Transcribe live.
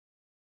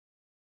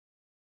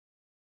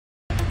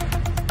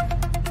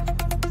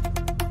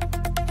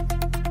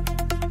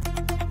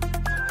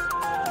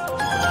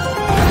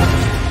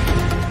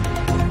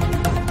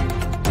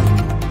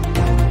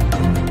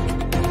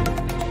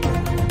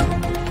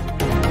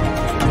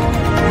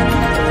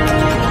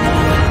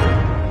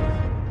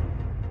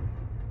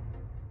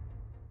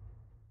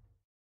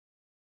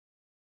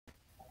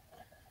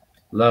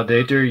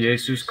Laudetur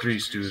Jesus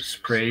Christus,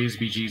 praise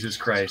be Jesus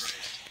Christ.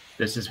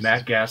 This is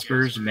Matt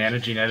Gaspers,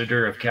 managing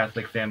editor of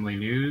Catholic Family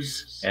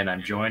News, and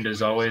I'm joined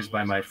as always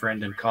by my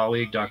friend and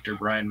colleague, Dr.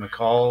 Brian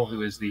McCall,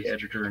 who is the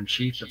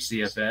editor-in-chief of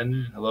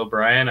CFN. Hello,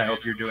 Brian. I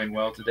hope you're doing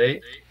well today.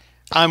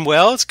 I'm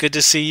well. It's good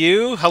to see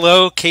you.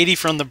 Hello, Katie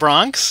from the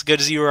Bronx. Good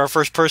to see you. Were our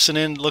first person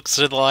in, looks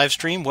at the live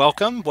stream.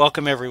 Welcome.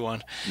 Welcome,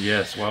 everyone.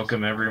 Yes,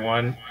 welcome,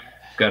 everyone.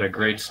 Got a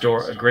great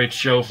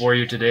show for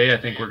you today. I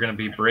think we're going to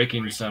be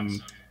breaking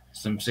some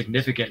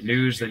significant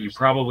news that you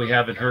probably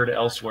haven't heard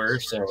elsewhere,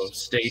 so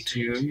stay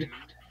tuned.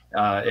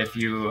 If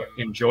you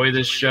enjoy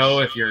this show,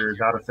 if you're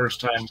not a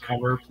first-time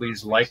comer,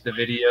 please like the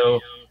video,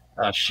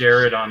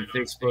 share it on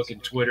Facebook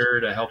and Twitter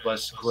to help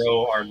us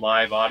grow our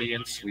live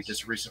audience. We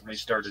just recently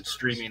started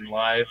streaming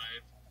live,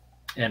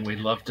 and we'd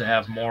love to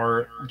have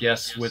more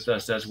guests with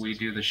us as we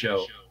do the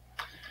show.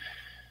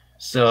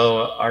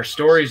 So our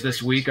stories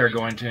this week are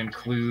going to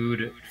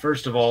include,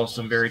 first of all,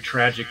 some very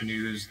tragic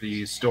news.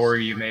 The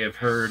story you may have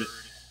heard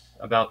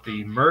about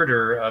the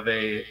murder of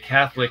a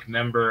Catholic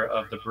member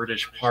of the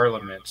British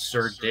Parliament,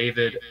 Sir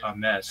David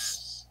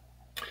Ames.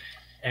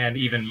 And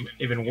even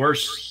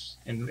worse,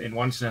 in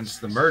one sense,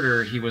 the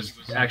murder, he was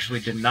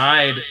actually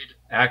denied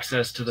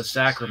access to the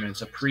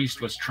sacraments. A priest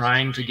was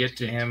trying to get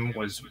to him,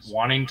 was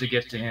wanting to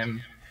get to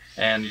him,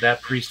 and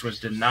that priest was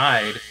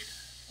denied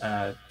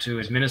to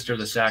administer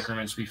the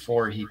sacraments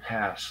before he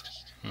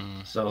passed.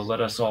 So let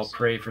us all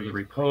pray for the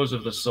repose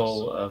of the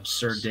soul of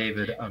Sir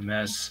David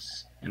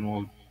Ames, and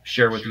we'll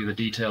share with you the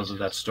details of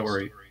that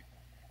story.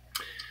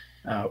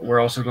 We're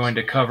also going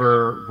to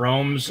cover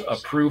Rome's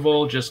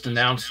approval, just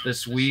announced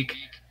this week,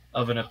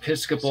 of an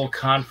Episcopal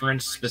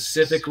conference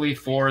specifically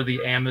for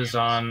the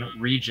Amazon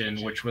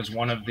region, which was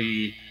one of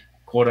the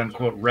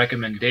quote-unquote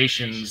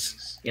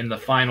recommendations in the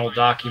final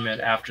document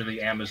after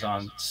the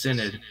Amazon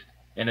Synod.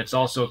 And it's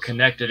also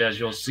connected, as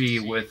you'll see,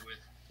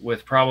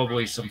 with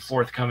probably some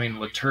forthcoming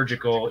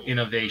liturgical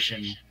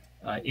innovation,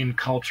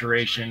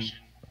 inculturation.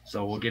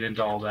 So we'll get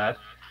into all that.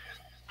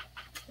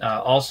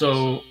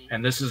 Also,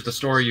 and this is the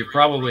story you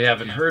probably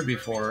haven't heard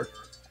before,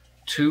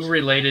 two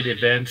related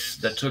events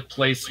that took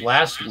place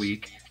last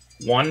week,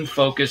 one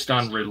focused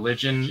on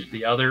religion,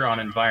 the other on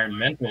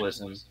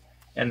environmentalism,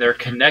 and their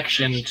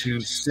connection to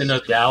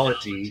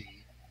synodality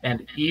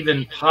and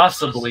even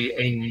possibly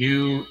a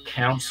new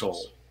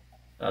council.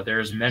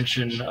 There's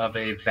mention of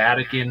a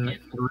Vatican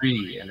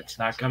III, and it's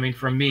not coming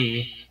from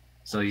me,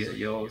 so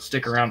you'll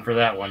stick around for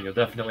that one. You'll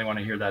definitely want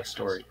to hear that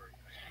story.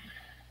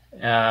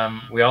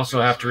 We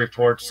also have to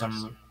report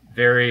some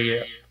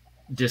very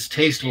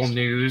distasteful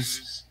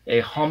news, a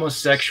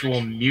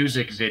homosexual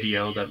music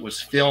video that was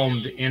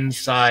filmed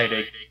inside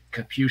a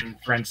Capuchin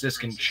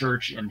Franciscan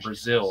church in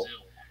Brazil.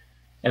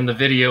 And the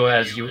video,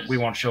 we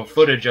won't show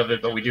footage of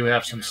it, but we do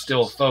have some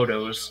still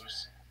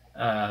photos.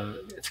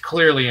 It's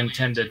clearly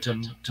intended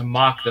to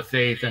mock the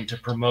faith and to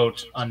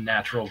promote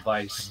unnatural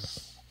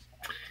vice.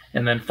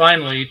 And then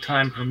finally,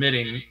 time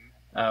permitting,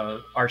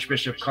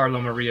 Archbishop Carlo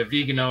Maria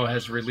Viganò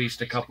has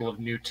released a couple of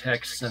new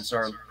texts since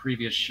our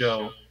previous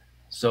show.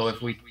 So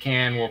if we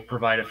can, we'll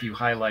provide a few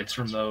highlights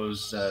from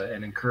those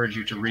and encourage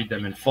you to read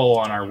them in full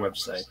on our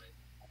website.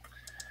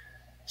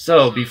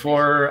 So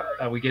before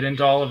we get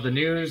into all of the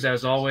news,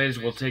 as always,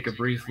 we'll take a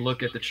brief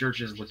look at the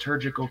Church's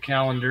liturgical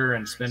calendar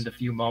and spend a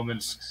few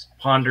moments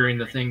pondering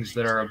the things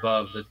that are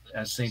above,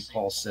 as St.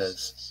 Paul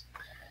says.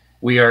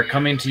 We are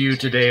coming to you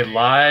today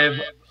live,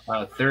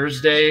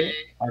 Thursday,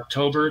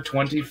 October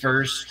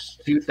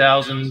 21st,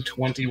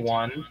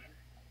 2021,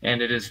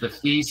 and it is the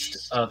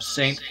feast of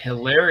Saint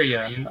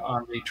Hilarion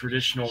on the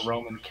traditional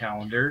Roman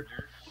calendar.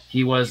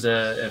 He was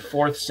a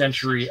 4th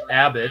century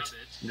abbot.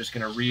 I'm just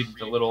going to read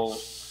the little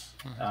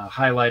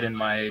highlight in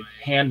my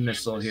hand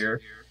missal here.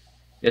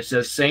 It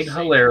says, Saint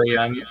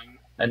Hilarion,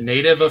 a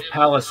native of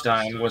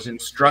Palestine, was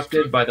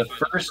instructed by the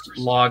first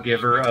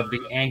lawgiver of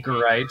the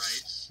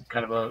anchorites,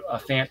 kind of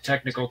a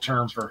technical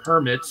term for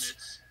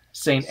hermits,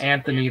 Saint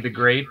Anthony the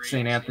Great,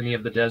 Saint Anthony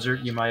of the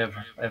Desert, you might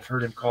have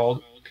heard him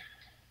called.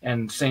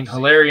 And Saint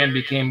Hilarion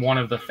became one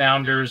of the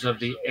founders of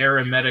the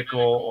eremitical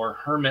or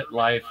hermit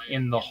life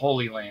in the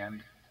Holy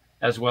Land,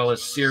 as well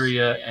as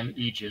Syria and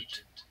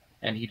Egypt.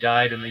 And he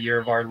died in the year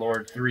of our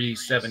Lord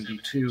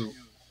 372.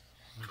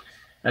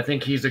 I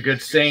think he's a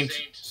good saint,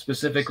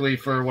 specifically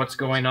for what's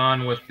going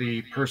on with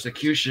the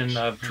persecution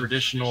of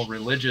traditional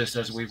religious,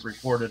 as we've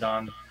reported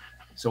on.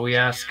 So we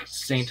ask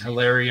Saint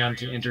Hilarion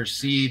to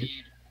intercede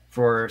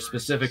for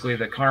specifically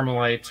the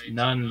Carmelite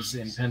nuns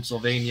in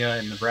Pennsylvania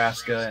and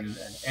Nebraska and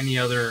any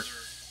other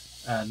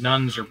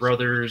nuns or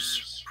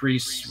brothers,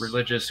 priests,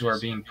 religious who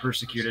are being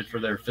persecuted for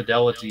their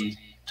fidelity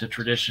to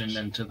tradition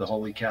and to the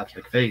Holy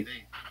Catholic faith.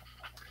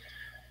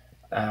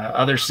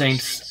 Other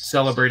saints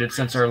celebrated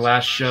since our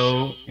last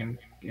show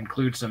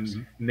include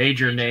some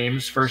major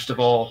names. First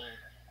of all,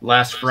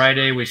 last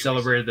Friday we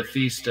celebrated the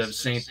feast of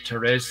Saint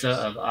Teresa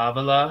of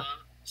Avila.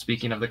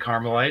 Speaking of the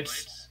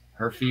Carmelites,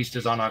 her feast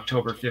is on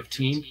October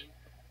 15th.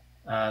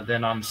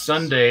 Then on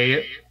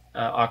Sunday,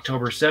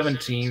 October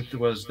 17th,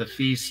 was the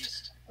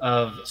feast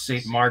of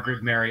St.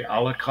 Margaret Mary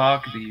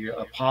Alacoque, the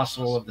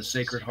Apostle of the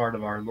Sacred Heart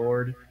of our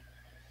Lord.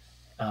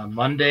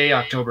 Monday,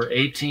 October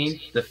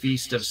 18th, the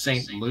feast of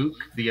St. Luke,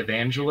 the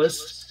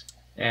Evangelist.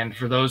 And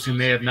for those who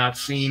may have not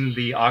seen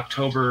the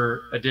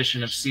October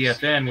edition of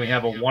CFN, we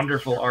have a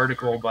wonderful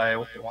article by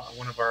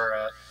one of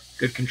our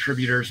good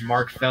contributors,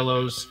 Mark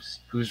Fellows,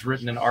 who's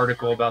written an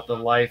article about the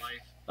life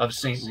of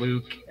St.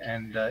 Luke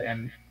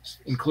and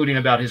including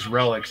about his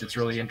relics. It's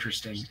really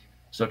interesting.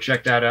 So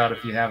check that out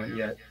if you haven't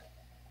yet.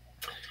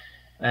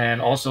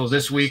 And also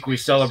this week we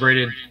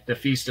celebrated the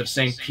feast of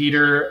St.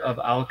 Peter of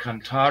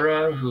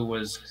Alcantara, who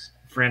was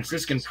a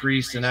Franciscan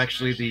priest and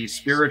actually the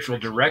spiritual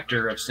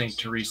director of St.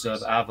 Teresa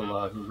of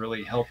Avila, who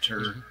really helped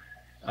her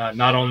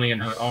not only in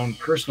her own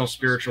personal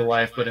spiritual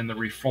life, but in the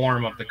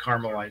reform of the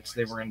Carmelites.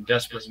 They were in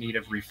desperate need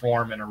of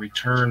reform and a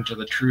return to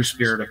the true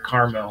spirit of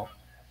Carmel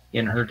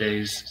in her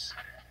days.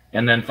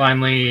 And then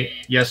finally,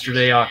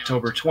 yesterday,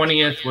 October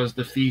 20th, was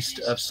the feast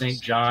of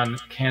St. John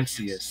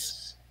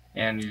Cancius.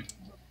 And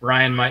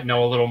Brian might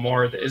know a little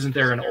more. Isn't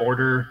there an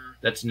order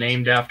that's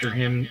named after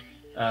him?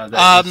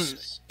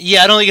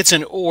 Yeah, I don't think it's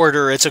an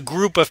order. It's a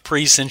group of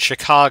priests in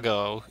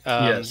Chicago,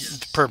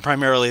 yes.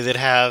 Primarily, that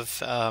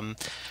have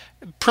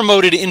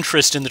promoted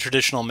interest in the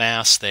traditional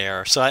Mass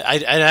there. So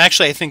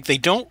I think they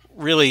don't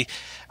really...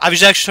 I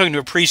was actually talking to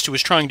a priest who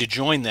was trying to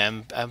join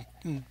them.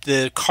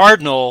 The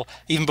Cardinal,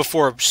 even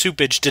before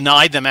soupage,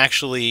 denied them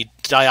actually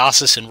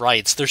diocesan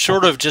rights. They're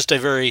sort of just a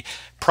very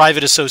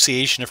private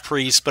association of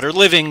priests, but are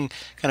living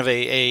kind of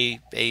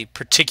a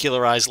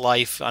particularized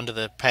life under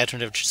the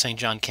patronage of St.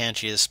 John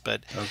Cancius.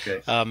 But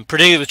okay.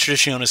 Particularly with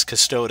Traditionis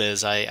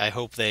Custodes, I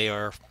hope they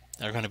are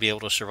going to be able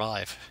to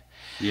survive.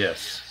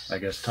 Yes, I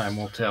guess time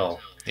will tell.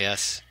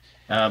 Yes.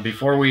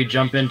 Before we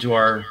jump into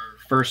our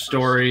first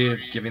story,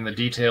 giving the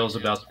details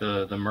about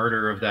the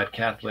murder of that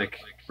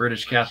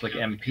British Catholic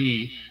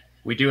MP,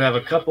 we do have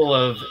a couple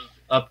of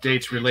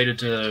updates related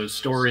to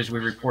stories we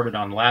reported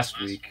on last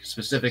week,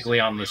 specifically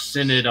on the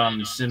Synod on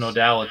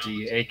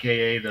Synodality,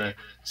 aka the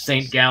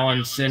St.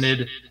 Gallen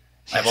Synod.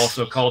 I've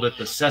also called it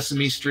the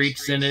Sesame Street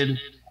Synod,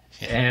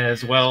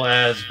 as well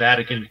as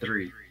Vatican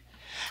III.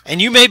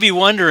 And you may be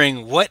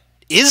wondering, what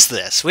is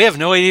this? We have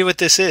no idea what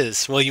this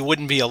is. Well, you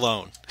wouldn't be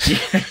alone.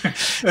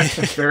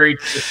 Very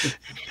true.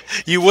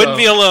 You wouldn't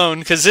be alone,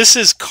 because this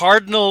is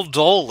Cardinal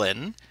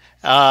Dolan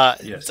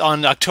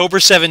on October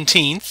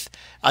 17th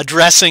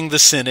addressing the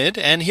Synod,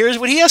 and here's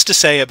what he has to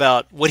say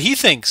about what he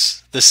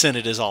thinks the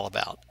Synod is all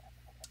about.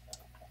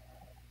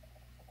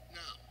 Now,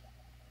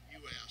 you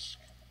ask,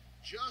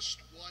 just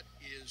what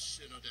is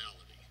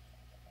synodality,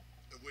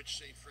 of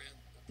which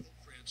Pope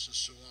Francis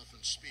so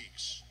often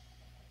speaks?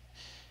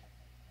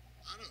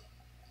 I don't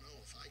know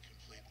if I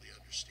completely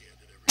understand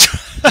it every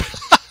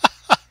time.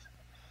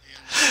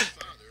 And my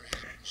father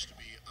happens to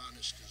be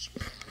honest as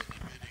well, in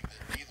admitting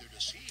that neither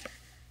does he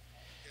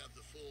have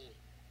the full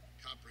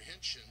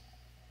comprehension,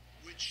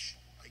 which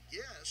I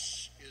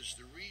guess is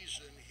the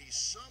reason he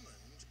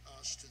summoned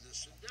us to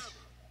this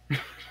endeavor. He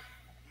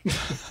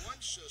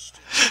wants us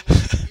to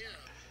join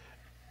him,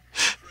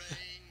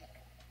 praying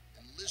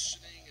and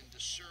listening and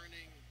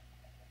discerning,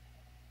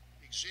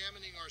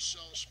 examining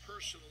ourselves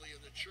personally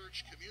and the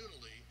church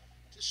communally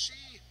to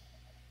see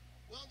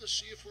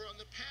if we're on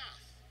the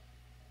path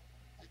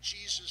that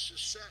Jesus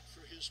has set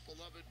for his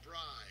beloved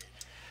bride.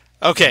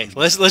 Okay,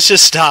 let's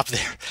just stop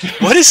there.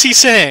 What is he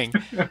saying?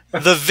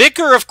 The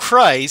vicar of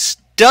Christ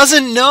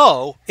doesn't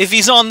know if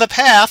he's on the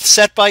path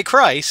set by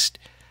Christ.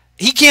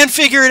 He can't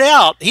figure it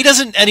out. He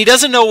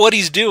doesn't know what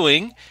he's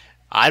doing.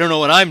 I don't know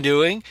what I'm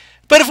doing.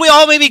 But if we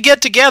all maybe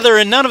get together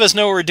and none of us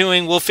know what we're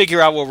doing, we'll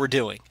figure out what we're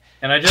doing.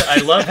 And I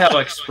love how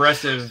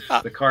expressive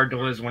the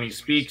Cardinal is when he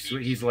speaks.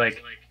 He's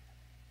like,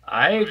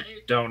 I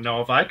don't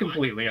know if I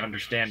completely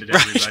understand it,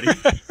 everybody.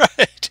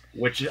 Right.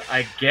 Which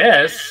I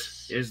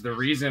guess is the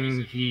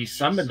reason he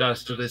summoned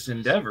us to this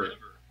endeavor.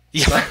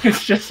 Yeah.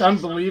 It's just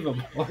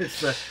unbelievable.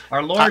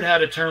 Our Lord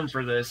had a term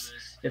for this.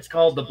 It's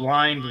called the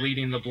blind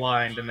leading the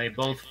blind, and they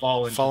both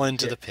fall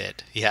into the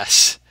pit.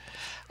 Yes.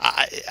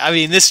 I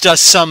mean, this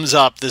just sums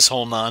up this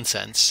whole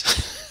nonsense.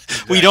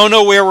 Exactly. We don't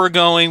know where we're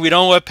going. We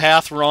don't know what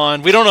path we're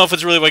on. We don't know if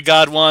it's really what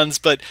God wants,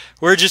 but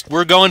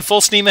we're going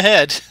full steam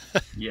ahead.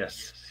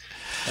 Yes.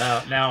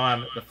 Now,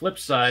 on the flip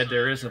side,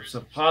 there is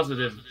some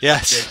positive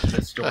updates to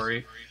this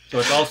story. So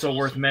it's also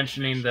worth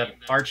mentioning that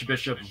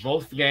Archbishop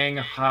Wolfgang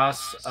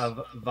Haas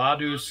of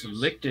Vaduz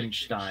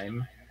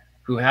Liechtenstein,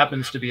 who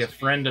happens to be a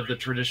friend of the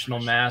traditional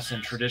Mass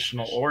and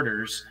traditional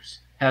orders,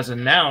 has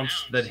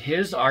announced that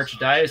his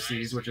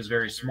archdiocese, which is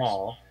very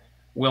small,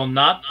 will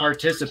not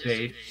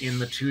participate in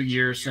the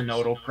 2-year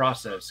synodal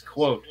process.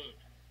 Quote,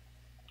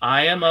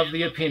 I am of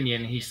the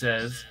opinion, he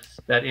says,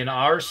 that in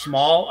our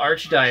small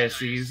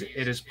archdiocese,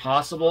 it is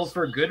possible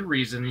for good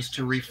reasons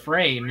to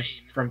refrain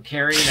from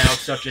carrying out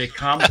such a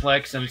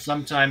complex and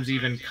sometimes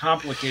even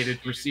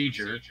complicated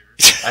procedure.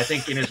 I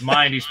think in his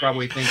mind, he's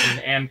probably thinking,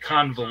 and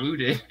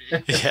convoluted.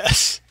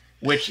 Yes.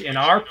 Which in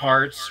our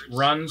parts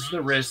runs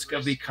the risk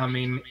of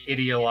becoming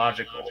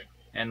ideological.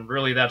 And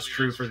really that's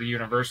true for the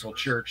universal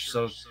church.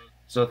 So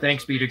So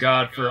thanks be to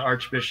God for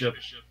Archbishop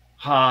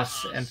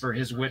Haas and for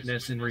his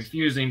witness in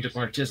refusing to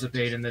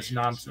participate in this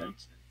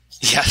nonsense.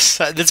 Yes,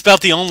 that's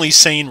about the only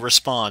sane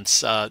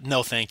response.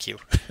 No, thank you.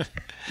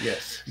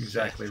 Yes,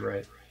 exactly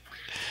right.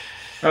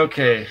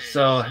 Okay,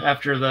 so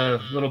after the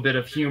little bit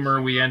of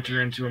humor, we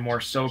enter into a more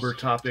sober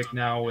topic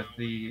now with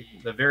the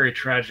very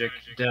tragic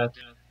death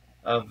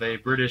of a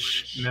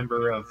British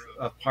member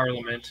of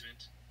Parliament.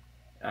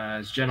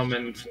 His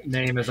gentleman's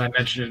name, as I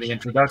mentioned in the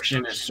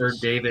introduction, is Sir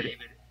David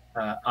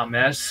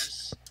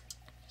Ames.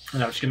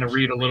 And I was going to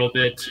read a little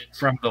bit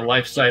from the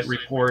LifeSite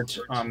report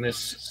on this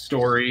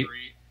story,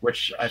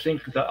 which I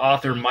think the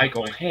author,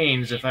 Michael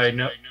Haynes, if I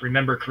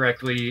remember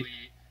correctly,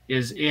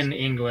 is in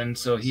England,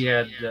 so he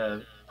had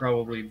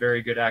probably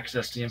very good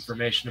access to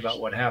information about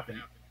what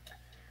happened.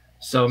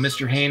 So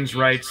Mr. Haynes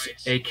writes,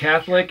 a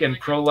Catholic and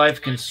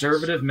pro-life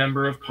conservative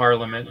member of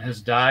Parliament has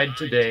died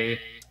today.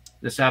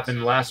 This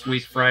happened last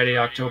week, Friday,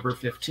 October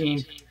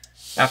 15th,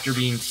 after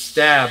being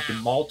stabbed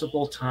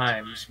multiple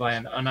times by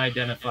an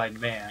unidentified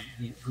man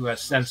who has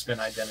since been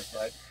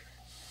identified.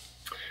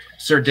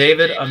 Sir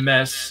David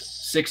Ames,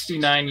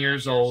 69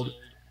 years old,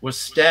 was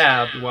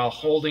stabbed while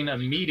holding a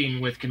meeting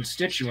with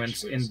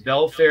constituents in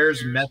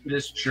Belfair's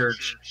Methodist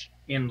Church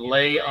in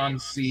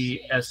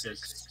Leigh-on-Sea,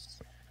 Essex.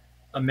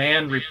 A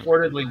man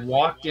reportedly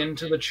walked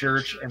into the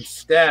church and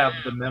stabbed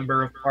the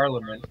Member of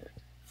Parliament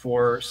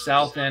for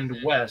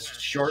Southend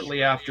West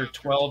shortly after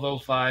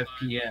 12:05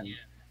 p.m.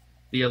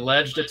 The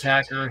alleged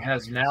attacker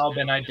has now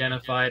been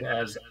identified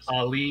as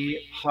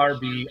Ali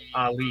Harbi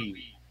Ali,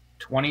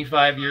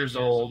 25 years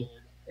old,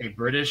 a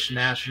British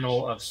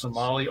national of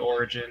Somali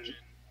origin,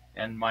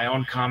 and my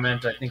own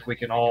comment, I think we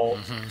can all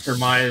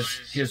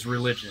surmise his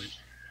religion.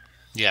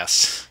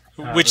 Yes,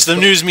 which the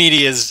news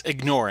media is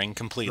ignoring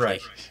completely.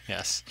 Right.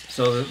 Yes.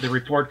 So the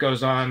report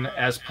goes on,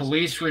 as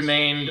police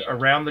remained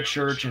around the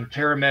church and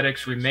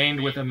paramedics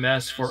remained with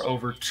Ames for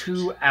over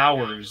 2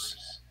 hours.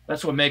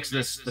 That's what makes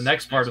the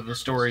next part of the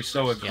story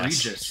so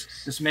egregious.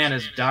 Yes. This man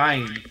is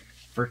dying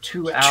for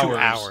 2 hours, 2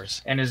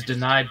 hours and is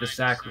denied the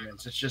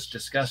sacraments. It's just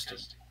disgusting.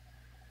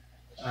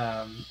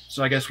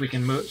 So I guess we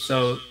can move.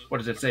 So what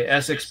does it say?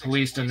 Essex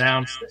police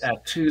announced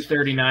at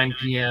 2:39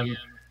 p.m.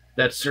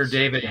 that Sir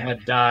David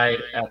had died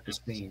at the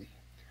scene.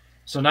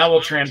 So now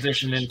we'll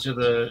transition into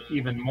the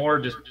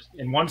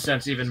in one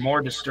sense, even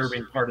more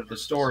disturbing part of the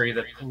story,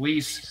 that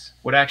police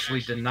would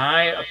actually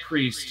deny a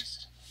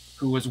priest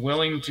who was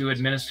willing to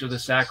administer the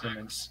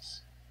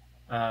sacraments.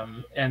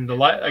 And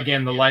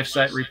again, the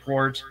LifeSite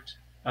report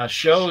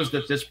shows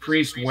that this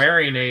priest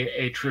wearing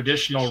a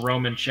traditional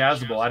Roman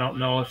chasuble, I don't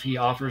know if he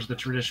offers the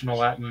traditional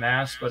Latin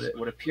Mass, but it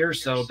would appear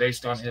so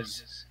based on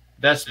his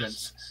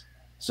vestments.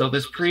 So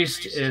this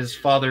priest is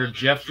Father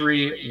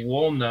Geoffrey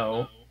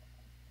Woolnough,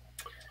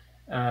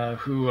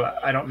 who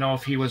I don't know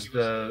if he was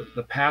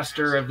the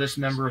pastor of this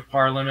Member of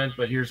Parliament,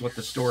 but here's what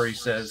the story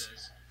says.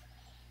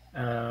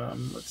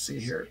 Let's see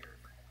here.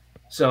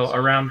 So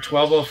around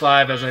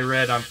 12:05, as I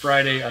read on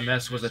Friday,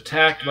 Ames was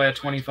attacked by a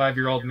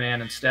 25-year-old man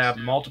and stabbed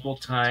multiple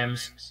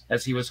times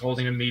as he was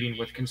holding a meeting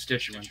with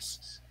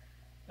constituents.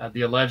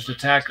 The alleged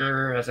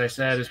attacker, as I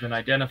said, has been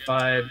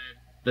identified.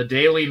 The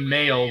Daily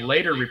Mail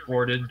later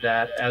reported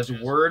that as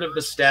word of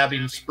the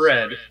stabbing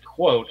spread,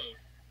 quote,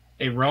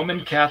 a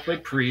Roman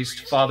Catholic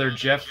priest, Father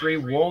Geoffrey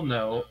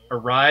Woolnough,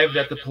 arrived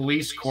at the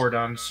police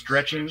cordon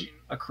stretching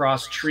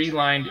across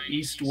tree-lined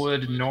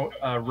Eastwood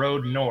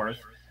Road North,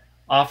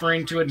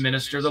 offering to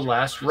administer the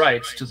last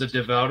rites to the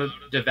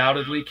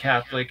devoutedly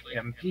Catholic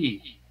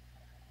MP.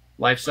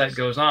 LifeSite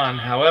goes on,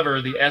 however,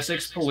 the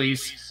Essex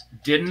police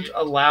didn't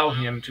allow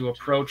him to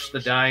approach the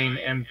dying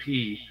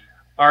MP,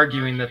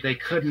 arguing that they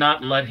could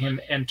not let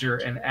him enter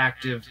an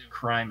active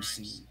crime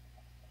scene.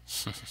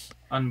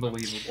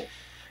 Unbelievable.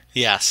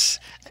 Yes,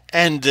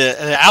 and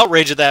the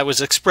outrage of that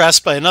was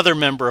expressed by another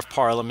Member of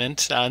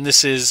Parliament, and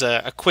this is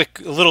a quick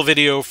little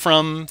video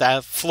from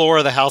the floor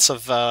of the House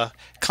of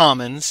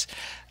Commons,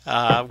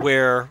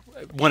 where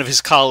one of his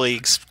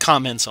colleagues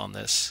comments on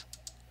this.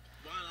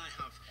 While I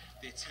have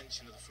the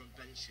attention of the front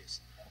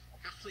benches,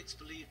 Catholics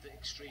believe that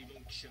extreme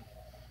unction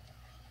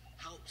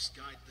helps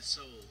guide the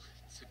soul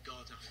to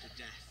God after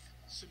death.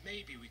 So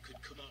maybe we could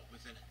come up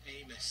with an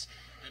Amos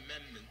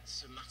amendment,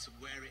 no matter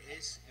where it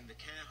is, in the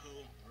care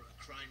home or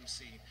a crime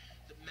scene,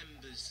 that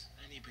members,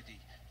 anybody,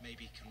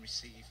 maybe can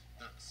receive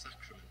that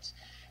sacrament.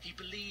 He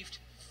believed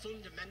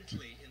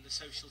fundamentally in the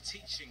social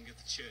teaching of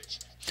the church.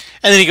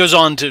 And then he goes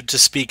on to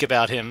speak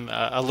about him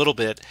a little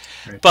bit.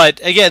 Right.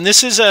 But again,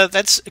 this is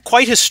that's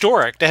quite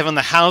historic to have in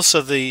the House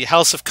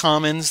of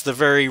Commons, the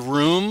very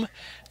room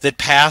that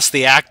passed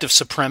the Act of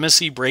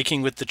Supremacy,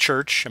 breaking with the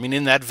Church. I mean,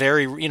 in that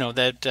very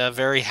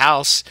very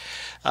house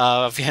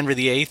of Henry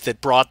VIII that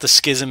brought the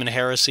schism and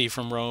heresy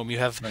from Rome. You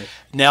have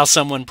now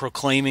someone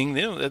proclaiming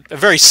a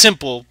very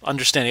simple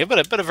understanding,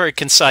 but a very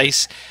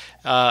concise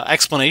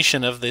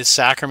explanation of the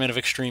sacrament of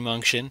extreme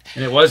unction.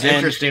 And it was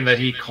interesting that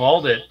he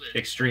called it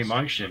extreme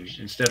unction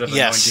instead of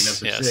anointing of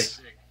the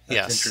sick.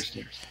 That's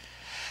interesting.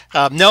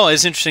 No,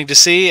 it's interesting to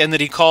see, and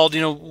that he called,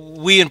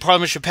 we in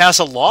Parliament should pass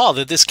a law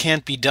that this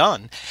can't be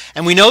done.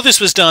 And we know this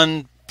was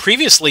done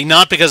previously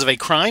not because of a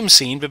crime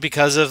scene, but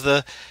because of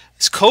this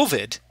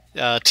COVID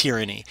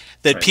tyranny,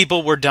 that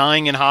people were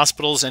dying in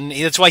hospitals. And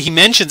that's why he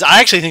mentions, I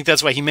actually think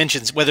that's why he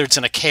mentions, whether it's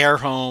in a care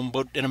home,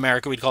 but in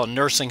America we'd call it a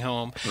nursing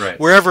home,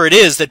 wherever it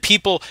is, that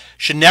people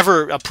should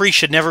never, a priest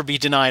should never be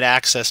denied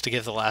access to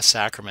give the last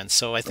sacraments.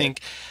 So I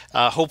think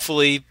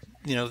hopefully,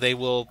 they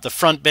will, the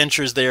front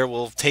benchers there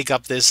will take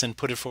up this and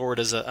put it forward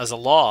as a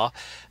law,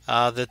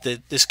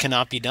 that this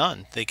cannot be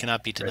done. They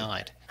cannot be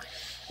denied.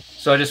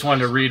 So I just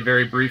wanted to read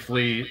very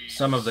briefly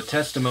some of the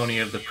testimony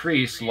of the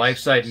priest.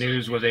 LifeSite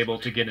News was able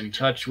to get in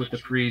touch with the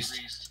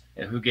priest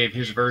who gave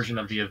his version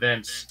of the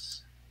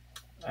events.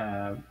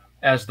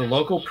 As the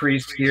local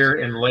priest here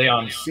in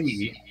Leon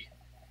C,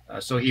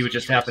 so he would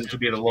just happen to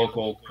be the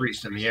local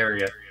priest in the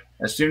area.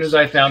 As soon as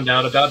I found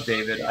out about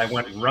David, I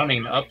went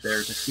running up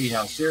there to see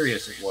how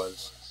serious it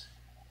was.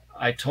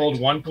 I told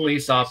one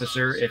police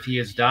officer, if he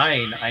is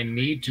dying, I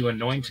need to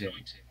anoint him.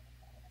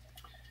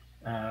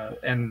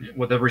 And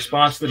what the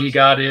response that he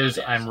got is,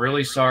 I'm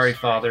really sorry,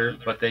 Father,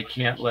 but they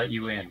can't let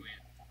you in.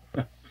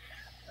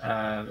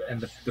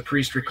 And the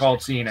priest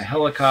recalled seeing a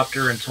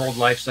helicopter and told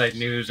LifeSite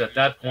News, at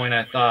that point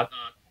I thought,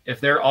 if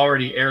they're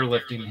already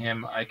airlifting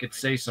him, I could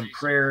say some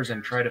prayers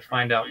and try to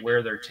find out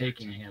where they're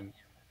taking him.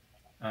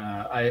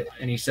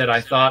 And he said,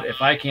 I thought,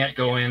 if I can't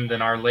go in,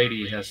 then Our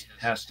Lady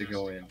has to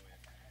go in.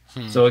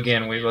 So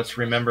again, let's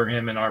remember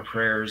him in our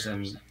prayers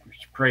and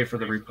pray for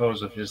the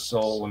repose of his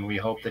soul, and we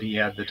hope that he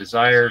had the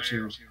desire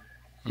to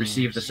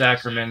receive the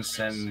sacraments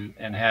and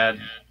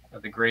had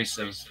the grace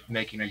of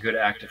making a good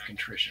act of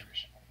contrition.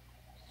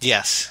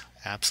 Yes,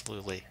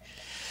 absolutely.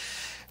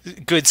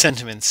 Good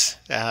sentiments,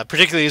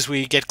 particularly as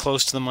we get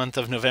close to the month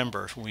of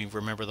November. We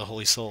remember the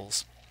Holy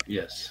Souls.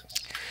 Yes.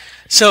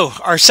 So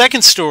our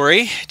second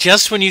story,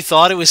 just when you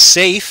thought it was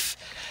safe,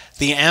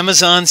 the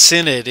Amazon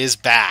Synod is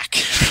back.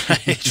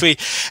 Right?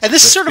 And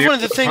this is sort of one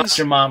of the things...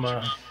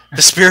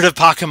 The spirit of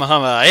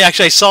Pachamama.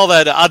 I saw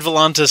that ad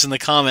volantis in the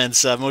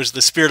comments.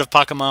 The spirit of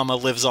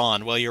Pachamama lives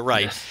on. Well, you're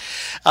right. Yes.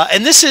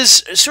 And this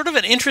is sort of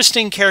an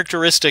interesting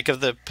characteristic of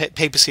the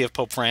papacy of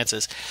Pope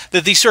Francis,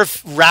 that these sort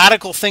of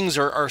radical things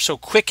are so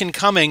quick in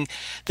coming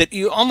that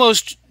you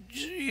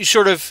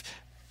sort of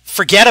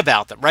forget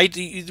about them, right?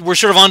 We're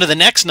sort of on to the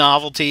next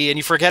novelty, and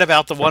you forget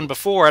about the one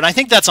before. And I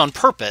think that's on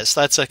purpose.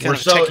 That's a kind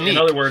of technique. In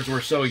other words,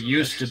 we're so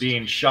used to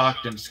being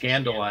shocked and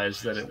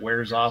scandalized that it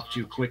wears off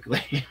too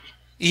quickly.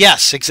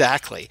 Yes,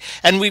 exactly.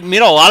 And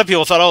a lot of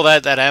people thought, oh,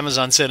 that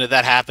Amazon Synod,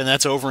 that happened,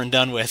 that's over and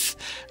done with,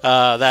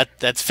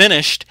 that's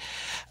finished.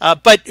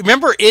 But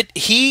remember,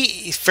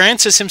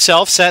 Francis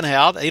himself set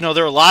out,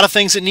 there are a lot of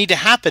things that need to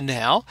happen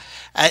now.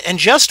 And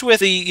just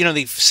with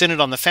the Synod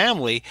on the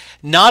Family,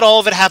 not all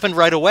of it happened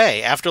right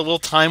away. After a little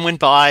time went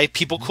by,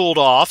 people cooled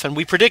off, and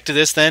we predicted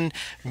this, then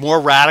more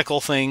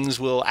radical things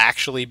will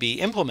actually be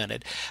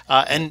implemented.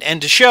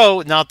 And to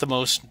show not the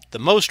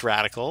most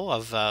radical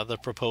of the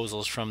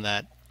proposals from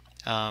that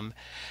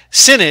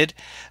Synod,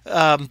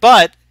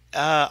 but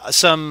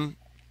some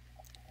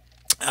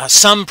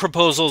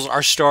proposals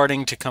are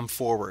starting to come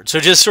forward. So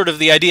just sort of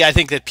the idea, I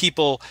think that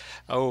people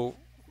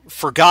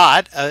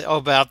forgot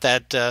about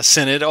that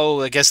Synod.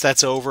 Oh, I guess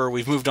that's over.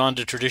 We've moved on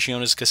to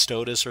Traditionis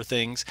Custodes or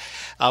things.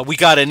 We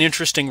got an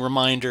interesting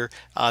reminder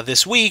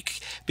this week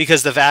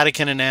because the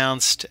Vatican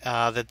announced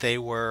that they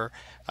were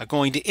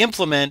going to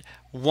implement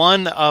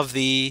one of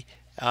the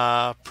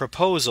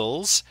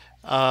proposals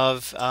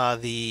of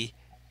the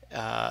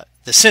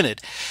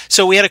Synod.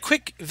 So we had a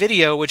quick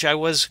video which I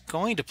was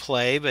going to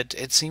play, but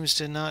it seems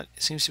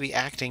to be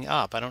acting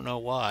up. I don't know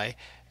why.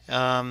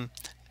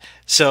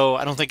 So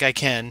I don't think I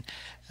can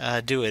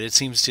do it. It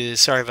seems to.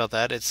 Sorry about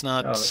that. It's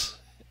not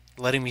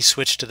letting me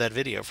switch to that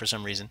video for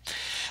some reason.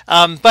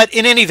 But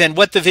in any event,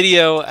 what the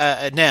video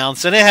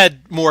announced, and it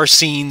had more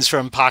scenes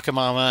from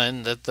Pachamama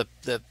and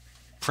the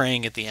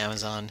praying at the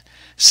Amazon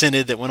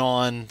Synod that went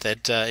on,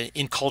 that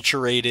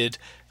enculturated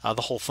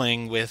the whole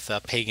thing with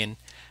pagan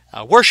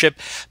worship.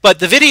 But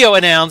the video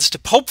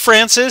announced Pope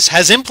Francis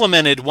has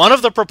implemented one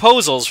of the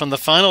proposals from the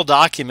final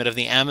document of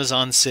the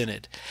Amazon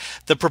Synod.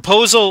 The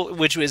proposal,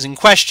 which was in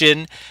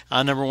question,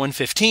 number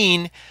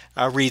 115,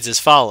 reads as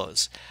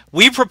follows.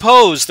 We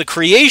propose the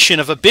creation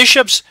of a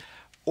bishop's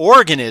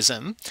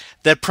organism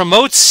that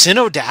promotes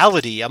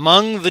synodality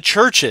among the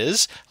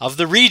churches of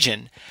the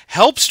region,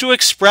 helps to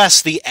express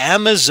the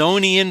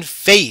Amazonian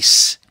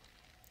face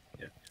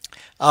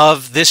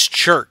of this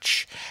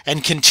church,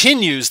 and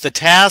continues the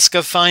task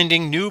of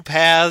finding new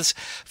paths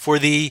for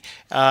the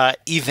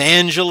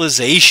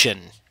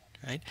evangelization.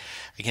 Right?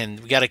 Again,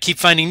 we got to keep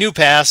finding new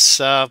paths.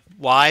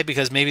 Why?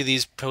 Because maybe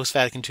these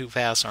post-Vatican II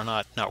paths are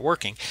not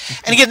working.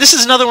 And again, this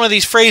is another one of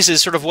these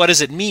phrases, sort of what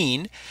does it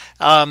mean?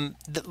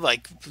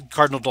 Like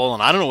Cardinal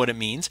Dolan, I don't know what it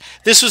means.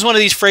 This was one of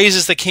these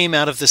phrases that came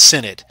out of the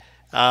Synod.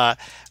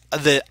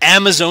 The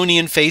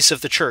Amazonian face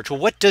of the church. Well,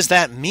 what does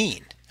that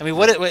mean? I mean,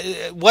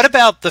 what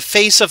about the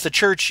face of the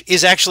church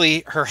is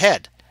actually her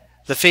head?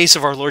 The face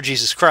of our Lord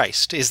Jesus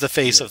Christ is the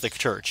face of the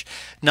church,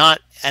 not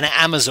an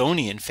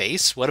Amazonian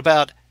face. What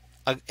about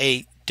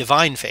a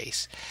divine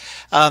face?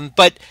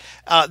 But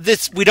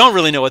we don't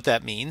really know what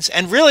that means.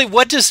 And really,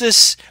 what has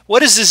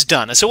this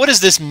done? So what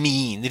does this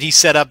mean that he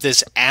set up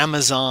this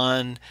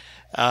Amazon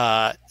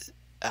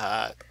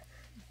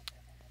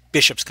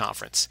Bishops'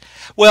 Conference?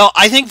 Well,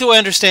 I think the way I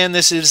understand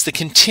this is the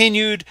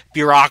continued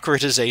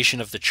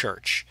bureaucratization of the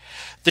church.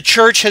 The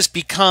church has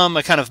become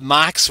a kind of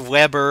Max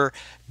Weber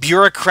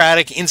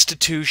bureaucratic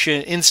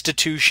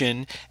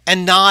institution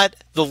and not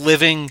the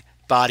living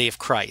body of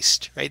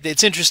Christ. Right?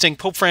 It's interesting.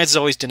 Pope Francis is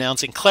always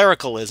denouncing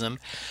clericalism.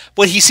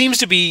 What he seems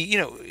to be,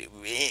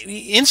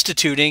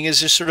 instituting is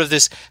just sort of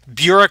this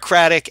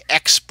bureaucratic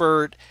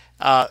expert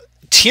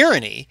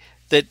tyranny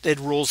that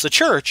rules the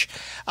church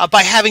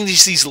by having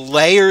these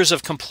layers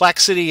of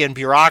complexity and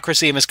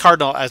bureaucracy.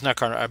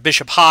 And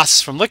Bishop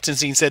Haas from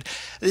Liechtenstein said,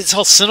 this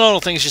whole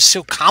synodal thing is just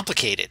so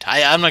complicated.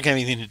 I'm not going to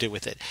have anything to do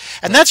with it.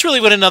 And that's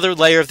really what another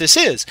layer of this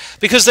is,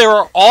 because there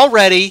are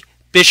already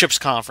bishops'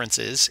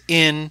 conferences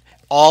in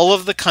all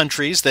of the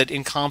countries that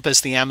encompass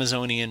the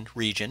Amazonian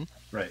region.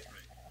 Right.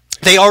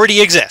 They already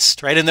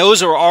exist, right? And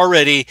those are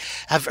already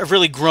have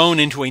really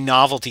grown into a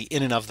novelty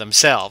in and of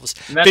themselves.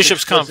 And that's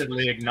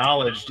explicitly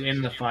acknowledged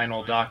in the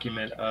final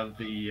document of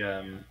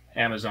the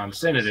Amazon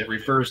Synod. It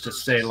refers to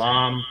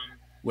CELAM,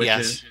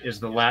 which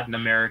is the Latin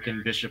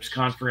American Bishops'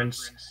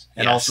 Conference,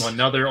 and also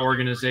another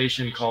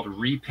organization called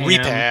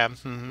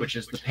REPAM, which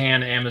is the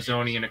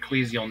Pan-Amazonian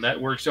Ecclesial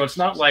Network. So it's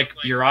not like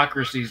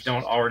bureaucracies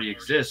don't already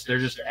exist. They're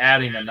just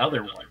adding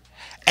another one.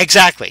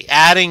 Exactly,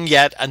 adding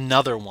yet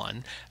another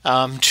one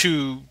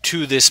to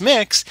this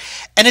mix.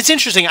 And it's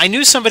interesting. I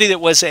knew somebody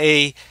that was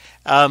a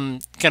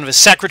kind of a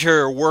secretary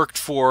or worked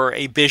for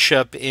a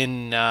bishop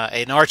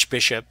an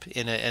archbishop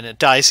in a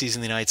diocese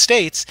in the United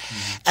States.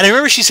 And I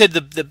remember she said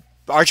the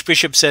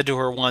Archbishop said to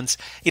her once,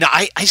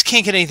 I just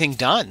can't get anything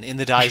done in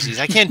the diocese.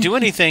 I can't do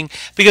anything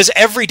because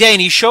every day,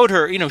 and he showed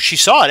her, she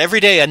saw it every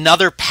day,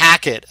 another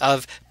packet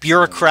of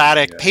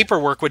bureaucratic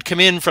paperwork would come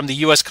in from the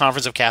U.S.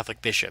 Conference of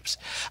Catholic Bishops,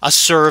 a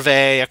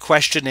survey, a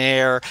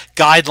questionnaire,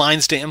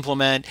 guidelines to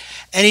implement.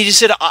 And he just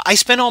said, I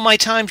spend all my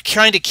time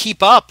trying to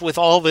keep up with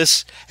all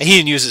this. And he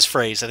didn't use this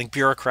phrase, I think,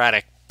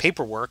 bureaucratic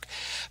paperwork,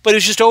 but it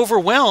was just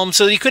overwhelmed,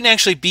 so he couldn't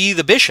actually be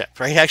the bishop,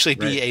 right? Actually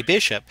be a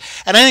bishop.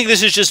 And I think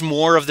this is just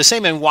more of the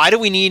same. And why do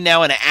we need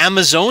now an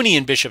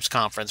Amazonian bishops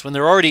conference when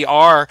there already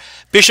are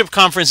bishop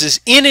conferences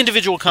in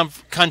individual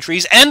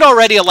countries and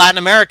already a Latin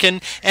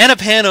American and a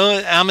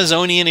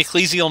Pan-Amazonian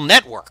ecclesial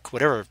network,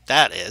 whatever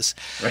that is.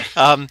 Right.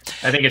 I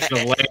think it's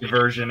the lay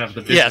version of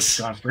the bishops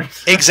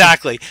conference.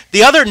 Exactly.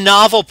 The other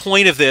novel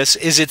point of this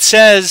is it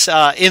says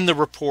in the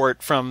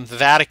report from the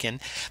Vatican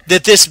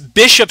that this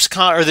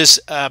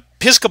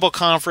Episcopal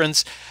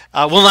conference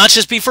will not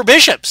just be for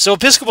bishops. So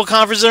Episcopal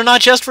conferences are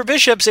not just for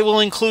bishops; it will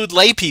include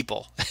lay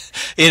people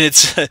in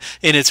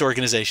its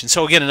organization.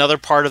 So again, another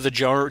part of the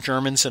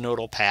German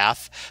synodal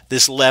path,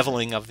 this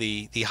leveling of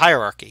the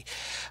hierarchy.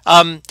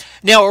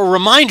 Now, a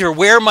reminder: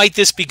 where might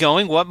this be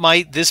going? What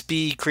might this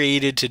be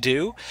created to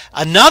do?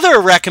 Another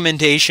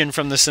recommendation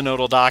from the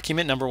synodal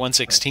document, number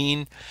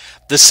 116.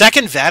 The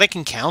Second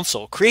Vatican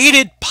Council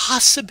created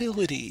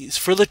possibilities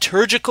for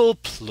liturgical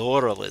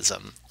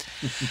pluralism.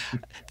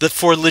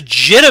 For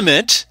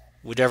legitimate,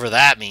 whatever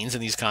that means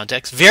in these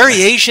contexts,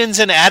 variations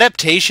and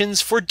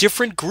adaptations for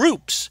different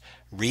groups,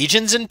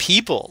 regions, and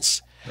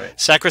peoples. Right.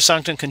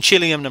 Sacrosanctum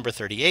Concilium number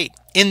 38.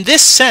 In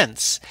this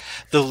sense,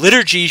 the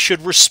liturgy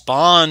should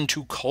respond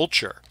to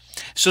culture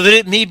so that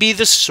it may be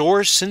the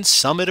source and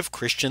summit of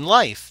Christian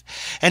life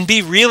and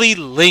be really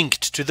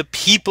linked to the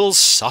people's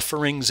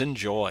sufferings and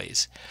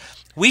joys.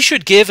 We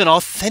should give an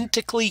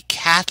authentically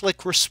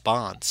Catholic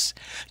response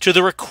to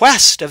the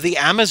request of the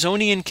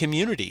Amazonian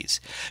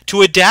communities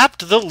to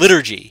adapt the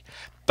liturgy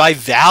by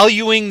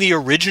valuing the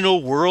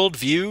original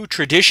worldview,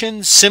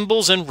 traditions,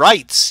 symbols, and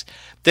rites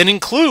that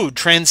include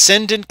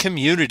transcendent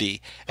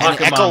community and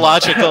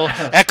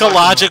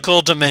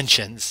ecological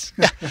dimensions.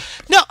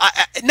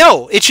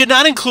 No, it should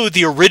not include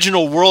the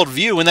original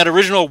worldview, and that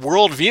original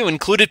worldview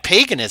included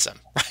paganism.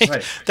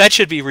 Right? That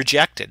should be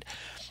rejected.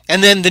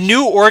 And then the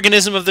new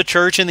organism of the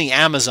church in the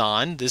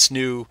Amazon, this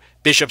new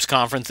bishops'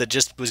 conference that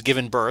just was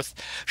given birth,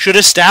 should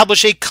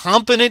establish a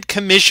competent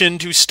commission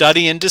to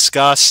study and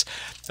discuss,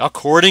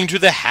 according to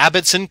the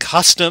habits and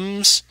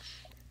customs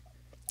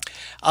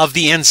of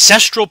the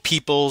ancestral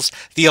peoples,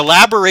 the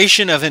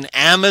elaboration of an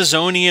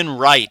Amazonian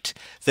rite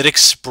that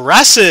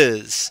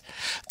expresses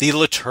the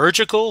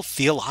liturgical,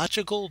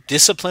 theological,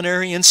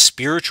 disciplinary, and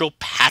spiritual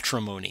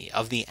patrimony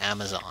of the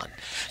Amazon.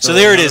 So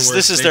there it is.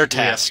 This is their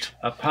test.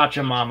 A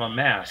Pachamama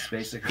Mass,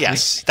 basically.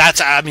 Yes,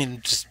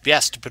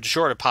 to put it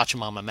short, a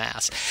Pachamama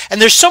Mass.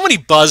 And there's so many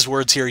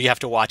buzzwords here you have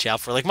to watch out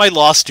for. Like my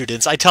law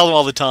students, I tell them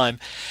all the time,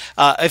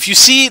 if you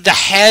see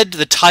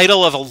the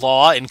title of a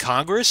law in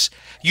Congress,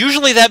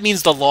 usually that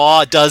means the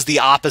law does the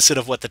opposite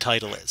of what the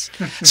title is.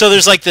 So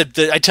there's like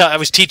I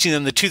was teaching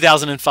them the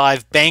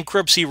 2005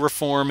 Bankruptcy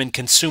Reform and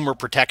Consumer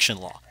Protection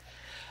Law,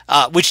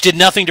 which did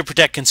nothing to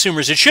protect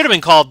consumers. It should have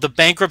been called the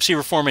Bankruptcy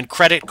Reform and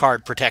Credit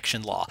Card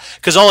Protection Law,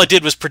 because all it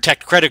did was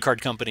protect credit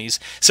card companies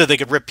so they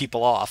could rip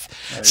people off.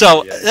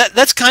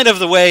 That's kind of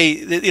the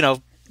way,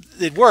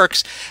 it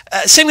works.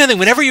 Same kind of thing.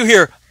 Whenever you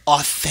hear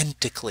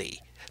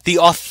authentically, the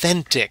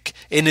authentic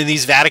in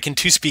these Vatican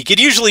II speak,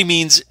 it usually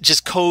means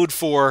just code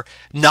for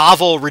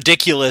novel,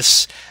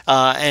 ridiculous,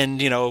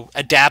 and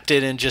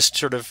adapted and just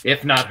sort of,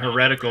 if not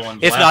heretical and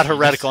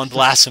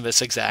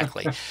blasphemous,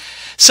 exactly.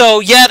 So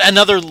yet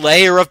another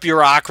layer of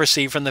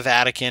bureaucracy from the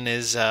Vatican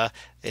is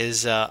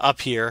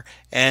up here,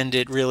 and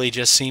it really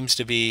just seems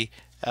to be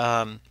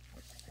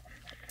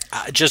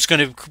just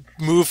going to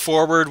move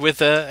forward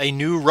with a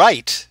new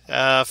rite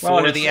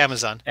for the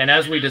Amazon. And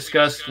as we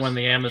discussed when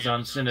the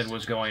Amazon Synod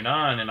was going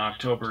on in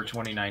October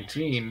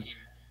 2019,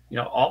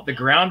 all the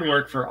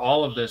groundwork for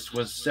all of this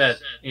was set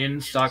in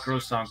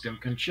Sacrosanctum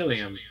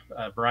Concilium.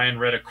 Brian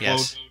read a quote.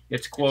 Yes.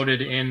 It's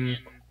quoted in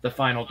the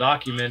final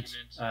document,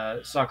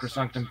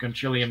 Sacrosanctum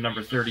Concilium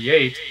number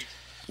 38.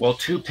 Well,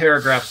 2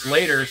 paragraphs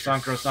later,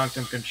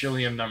 Sacrosanctum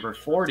Concilium number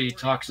 40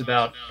 talks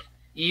about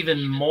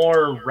even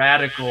more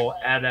radical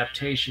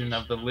adaptation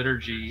of the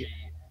liturgy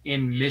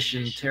in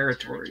mission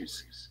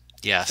territories.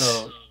 Yes.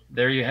 So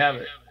there you have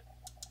it.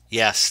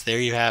 Yes, there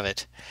you have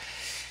it.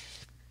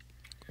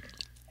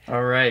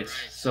 All right.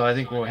 So I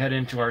think we'll head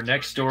into our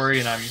next story,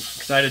 and I'm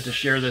excited to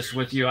share this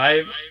with you.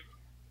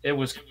 It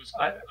was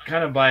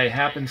kind of by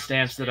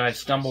happenstance that I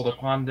stumbled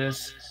upon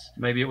this.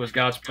 Maybe it was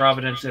God's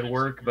providence at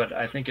work, but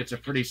I think it's a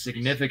pretty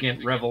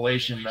significant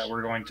revelation that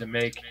we're going to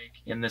make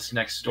in this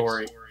next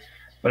story.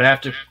 But I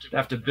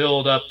have to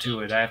build up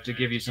to it. I have to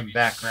give you some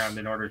background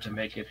in order to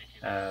make it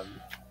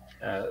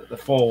the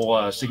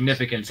full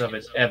significance of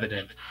it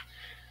evident.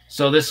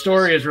 So this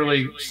story is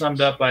really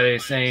summed up by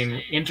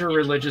saying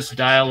interreligious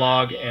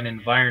dialogue and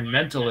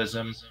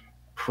environmentalism,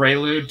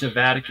 prelude to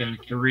Vatican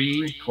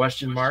III, ?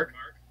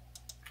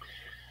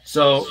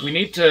 So we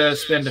need to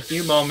spend a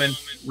few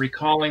moments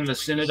recalling the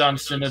Synod on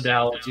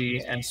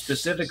Synodality, and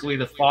specifically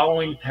the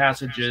following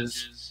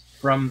passages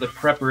from the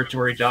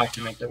preparatory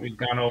document that we've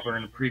gone over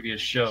in a previous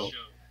show.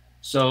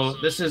 So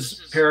this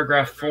is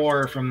paragraph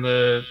 4 from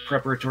the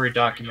preparatory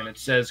document. It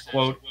says,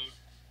 quote,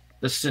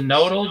 "The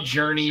synodal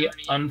journey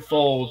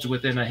unfolds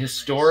within a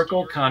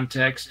historical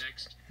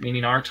context,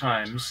 meaning our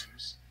times,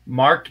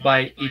 marked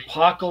by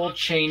epochal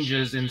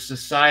changes in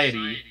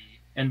society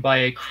and by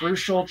a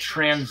crucial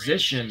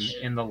transition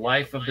in the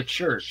life of the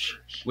Church,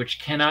 which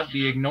cannot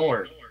be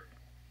ignored.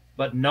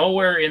 But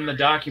nowhere in the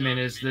document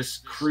is this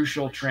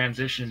crucial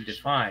transition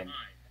defined.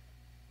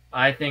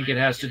 I think it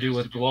has to do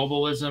with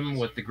globalism,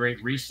 with the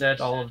Great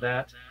Reset, all of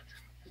that."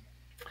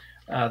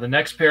 The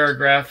next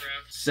paragraph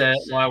said,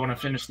 well, I want to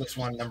finish this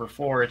one, number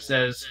 4. It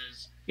says,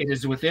 "It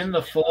is within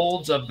the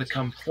folds of the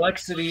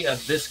complexity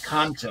of this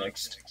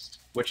context,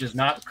 which is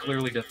not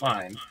clearly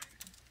defined,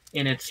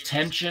 in its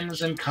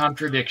tensions and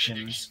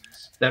contradictions,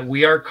 that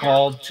we are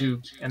called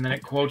to," and then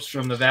it quotes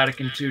from the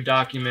Vatican II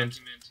document,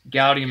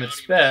 Gaudium et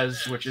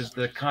Spes, which is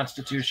the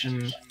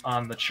constitution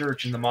on the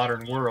church in the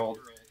modern world,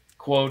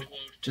 quote,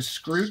 "to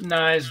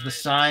scrutinize the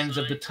signs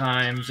of the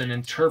times and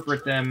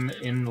interpret them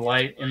in the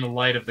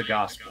light of the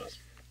gospel."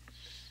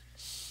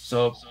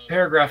 So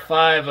paragraph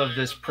 5 of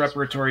this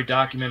preparatory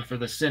document for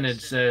the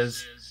Synod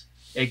says,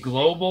 "A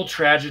global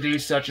tragedy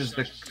such as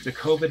the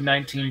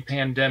COVID-19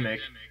 pandemic,"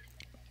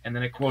 and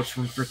then it quotes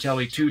from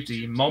Fratelli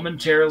Tutti,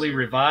 "momentarily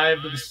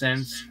revived the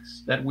sense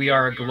that we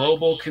are a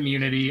global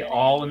community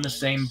all in the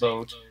same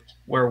boat,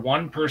 where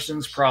one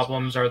person's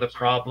problems are the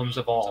problems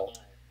of all.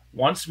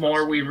 Once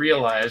more we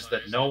realize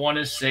that no one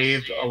is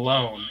saved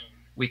alone.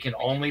 We can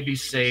only be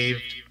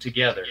saved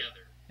together."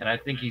 And I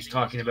think he's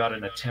talking about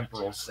in a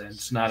temporal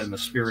sense, not in the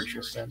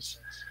spiritual sense.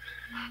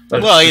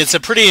 But well, it's a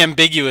pretty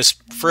ambiguous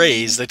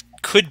phrase that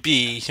could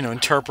be,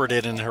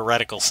 interpreted in a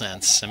heretical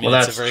sense. I mean,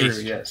 well, it's that's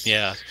true, yes.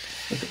 Yeah.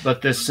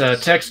 But this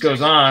text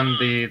goes on.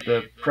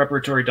 The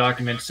preparatory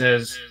document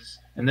says,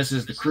 and this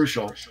is the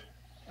crucial,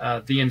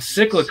 the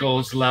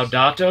encyclicals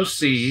Laudato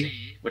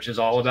Si, which is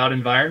all about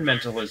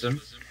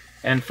environmentalism,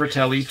 and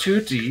Fratelli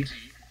Tutti,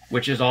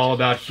 which is all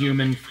about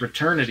human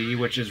fraternity,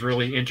 which is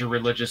really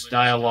interreligious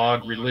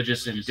dialogue,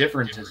 religious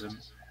indifferentism.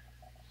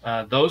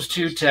 Those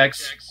 2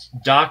 texts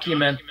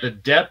document the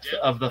depth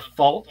of the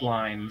fault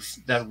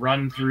lines that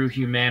run through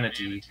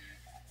humanity,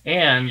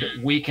 and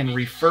we can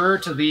refer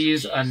to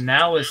these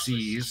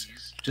analyses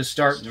to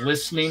start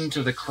listening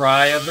to the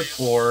cry of the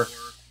poor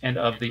and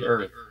of the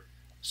earth.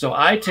 So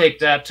I take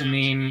that to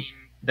mean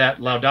that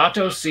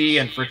Laudato Si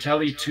and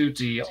Fratelli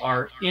Tutti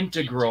are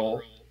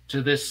integral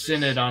to this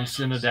Synod on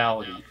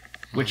Synodality,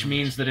 which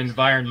means that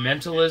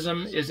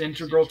environmentalism is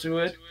integral to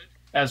it,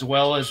 as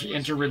well as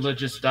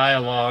interreligious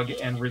dialogue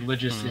and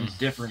religious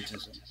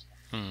indifferentism.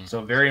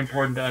 So very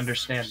important to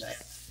understand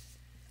that.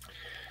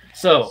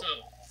 So,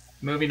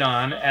 moving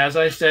on, as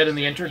I said in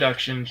the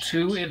introduction,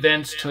 2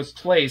 events took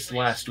place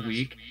last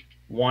week.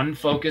 One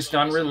focused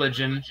on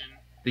religion,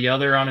 the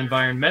other on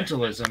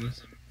environmentalism,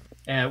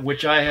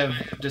 which I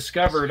have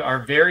discovered are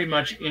very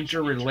much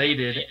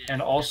interrelated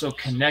and also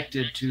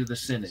connected to the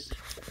Synod.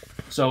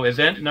 So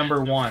event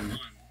number 1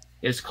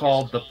 is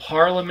called the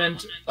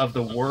Parliament of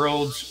the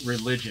World's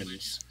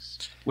Religions,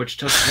 which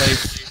took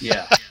place,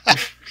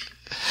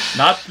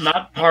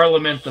 not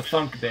Parliament the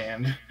funk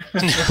band.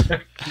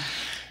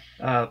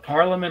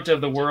 Parliament of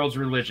the World's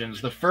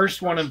Religions. The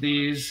first one of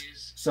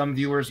these, some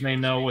viewers may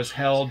know, was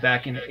held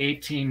back in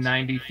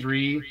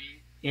 1893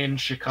 in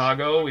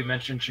Chicago. We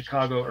mentioned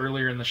Chicago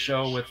earlier in the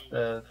show with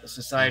the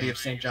Society of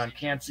St. John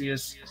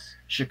Cantius.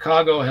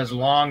 Chicago has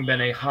long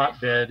been a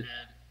hotbed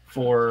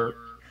for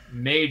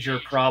major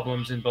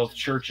problems in both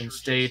church and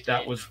state.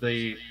 That was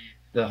the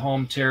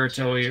home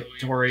territory,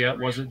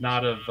 was it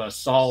not, of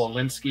Saul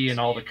Alinsky and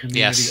all the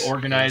community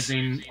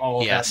organizing,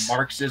 all of that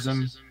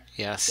Marxism.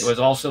 Yes. It was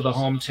also the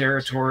home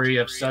territory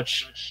of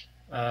such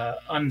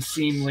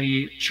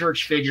unseemly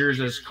church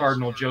figures as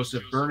Cardinal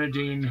Joseph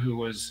Bernardine, who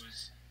was,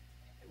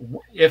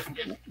 if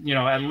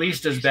at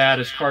least as bad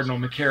as Cardinal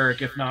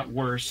McCarrick, if not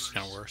worse.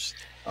 Not worse.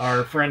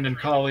 Our friend and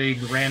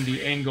colleague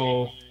Randy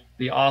Engel,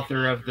 the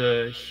author of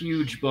the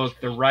huge book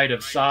The Rite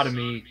of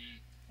Sodomy,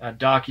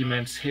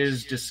 documents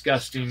his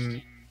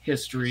disgusting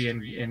history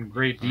in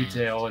great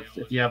detail.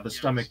 If you have the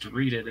stomach to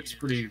read it, it's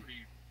pretty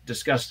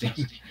disgusting.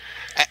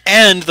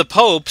 And the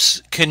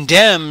popes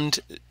condemned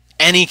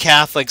any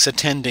Catholics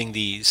attending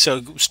these.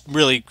 So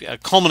really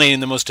culminating in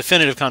the most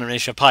definitive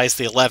condemnation of Pius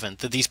XI,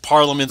 that these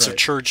parliaments of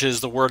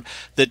churches,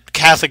 that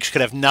Catholics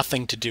could have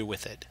nothing to do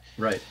with it.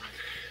 Right.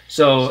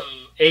 So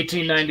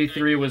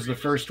 1893 was the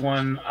first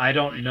one. I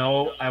don't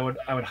know. I would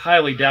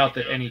highly doubt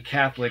that any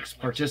Catholics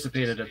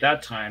participated at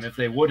that time. If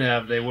they would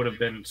have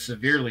been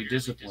severely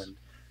disciplined.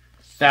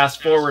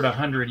 Fast forward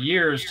 100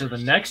 years to the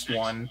next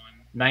one,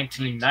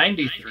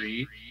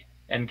 1993,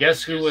 and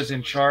guess who was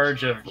in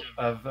charge of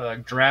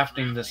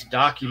drafting this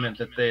document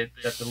that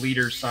the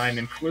leaders signed,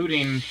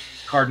 including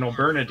Cardinal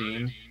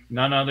Bernardine?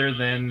 None other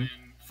than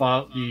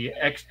I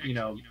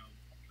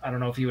don't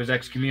know if he was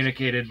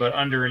excommunicated, but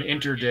under an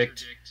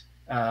interdict,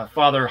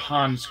 Father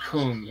Hans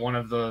Küng, one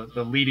of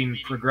the leading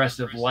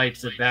progressive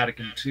lights at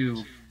Vatican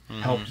II,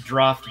 helped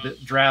draft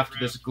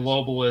this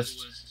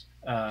globalist,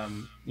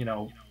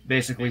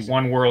 basically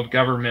one world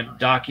government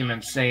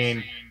document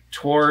saying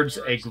towards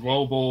a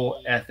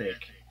global ethic.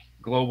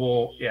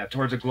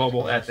 Towards a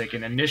global ethic,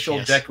 an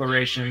initial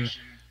declaration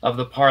of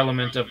the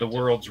Parliament of the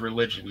World's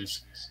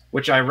Religions,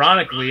 which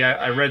ironically,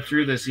 I read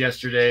through this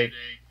yesterday,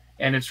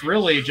 and it's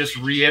really just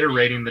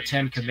reiterating the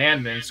Ten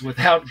Commandments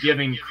without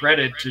giving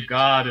credit to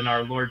God and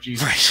our Lord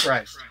Jesus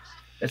Christ.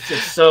 It's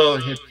so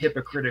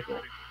hypocritical,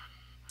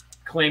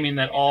 claiming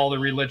that all the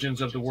religions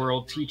of the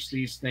world teach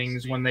these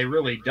things when they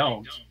really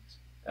don't.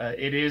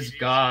 It is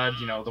God,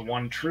 the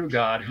one true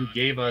God, who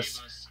gave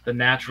us the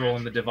natural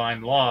and the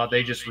divine law.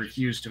 They just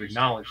refuse to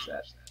acknowledge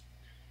that.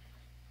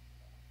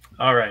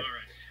 All right.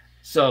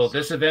 So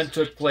this event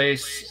took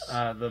place,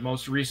 the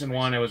most recent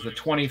one, it was the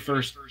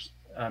 21st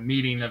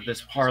meeting of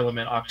this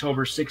parliament,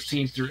 October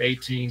 16th through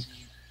 18th.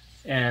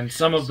 And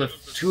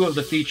two of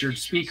the featured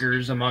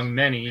speakers, among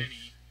many,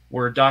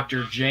 were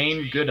Dr.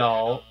 Jane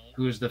Goodall,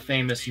 who is the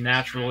famous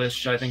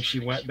naturalist. I think she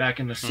went back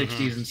in the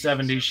 60s and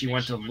 70s. She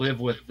went to live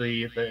with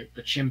the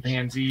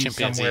chimpanzees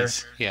somewhere.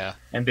 Yeah.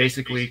 And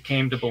basically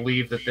came to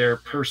believe that they're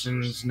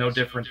persons no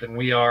different than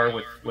we are,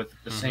 with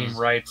the same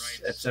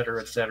rights, et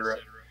cetera, et cetera.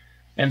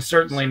 And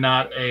certainly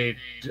not a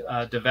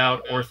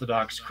devout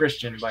Orthodox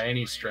Christian by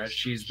any stretch.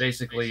 She's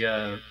basically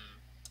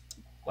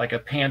like a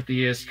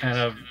pantheist kind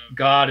of,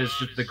 God is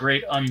just the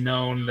great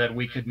unknown that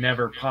we could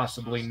never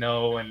possibly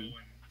know, and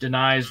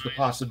denies the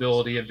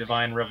possibility of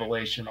divine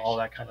revelation, all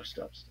that kind of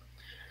stuff.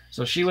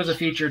 So she was a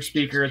featured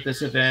speaker at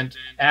this event,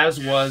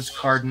 as was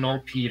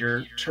Cardinal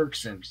Peter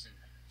Turkson,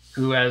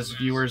 who, as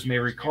viewers may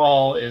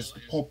recall, is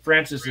Pope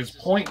Francis's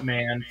point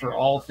man for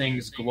all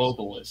things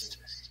globalist.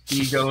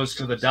 He goes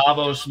to the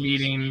Davos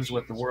meetings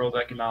with the World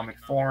Economic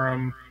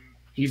Forum.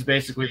 He's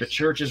basically the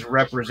church's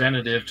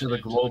representative to the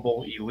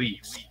global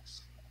elites.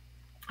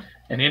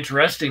 And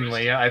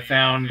interestingly, I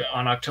found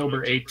on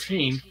October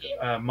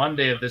 18th,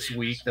 Monday of this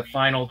week, the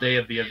final day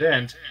of the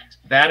event,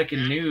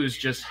 Vatican News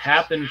just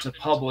happened to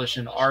publish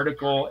an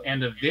article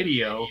and a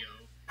video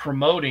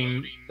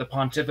promoting the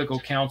Pontifical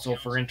Council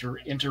for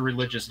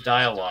Interreligious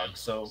Dialogue.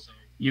 So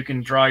you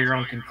can draw your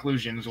own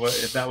conclusions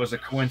if that was a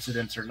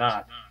coincidence or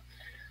not.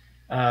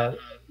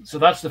 So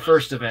that's the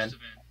first event,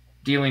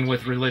 dealing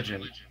with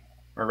religion,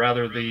 or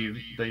rather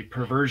the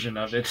perversion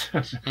of it.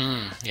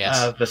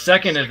 Yes. The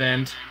second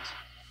event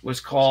was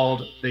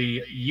called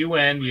the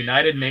UN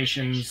United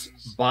Nations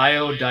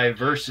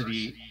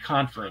Biodiversity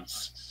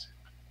Conference,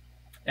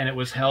 and it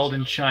was held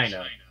in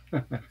China.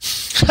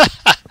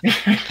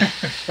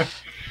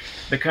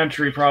 The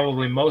country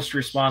probably most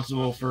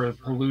responsible for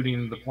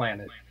polluting the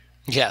planet.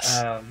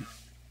 Yes.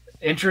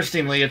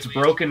 Interestingly, it's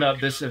broken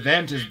up. This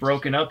event is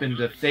broken up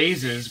into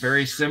phases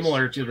very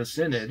similar to the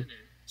Synod.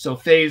 So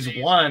phase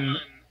 1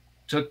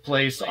 took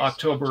place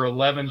October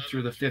 11th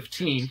through the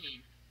 15th,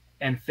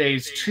 and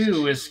phase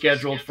 2 is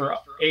scheduled for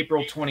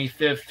April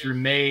 25th through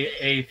May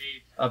 8th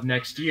of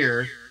next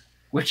year,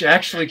 which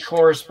actually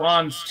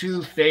corresponds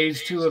to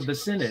phase 2 of the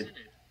Synod.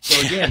 So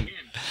again,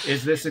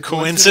 is this a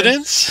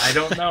coincidence? I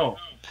don't know,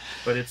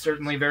 but it's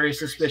certainly very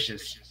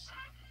suspicious.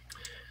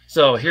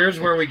 So here's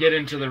where we get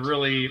into the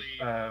really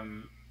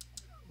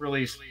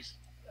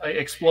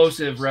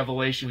explosive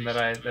revelation that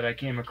I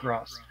came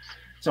across.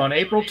 So on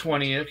April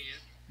 20th,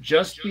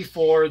 just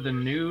before the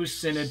new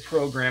Synod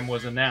program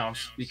was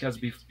announced, because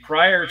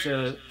prior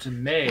to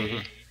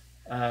May,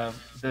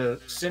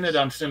 the Synod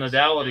on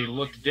Synodality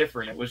looked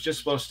different. It was just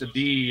supposed to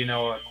be, you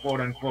know, a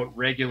quote-unquote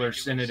regular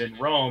Synod in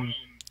Rome.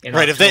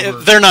 Right, if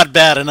they're not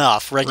bad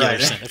enough, regular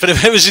Synod. But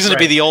if it was just going to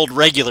be the old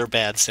regular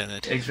bad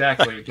Synod.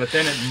 Exactly. But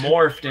then it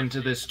morphed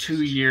into this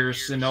 2-year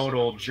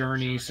synodal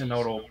journey,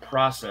 synodal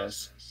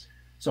process.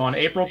 So on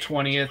April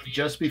 20th,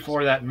 just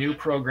before that new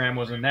program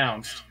was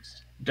announced,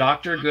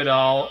 Dr.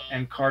 Goodall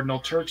and Cardinal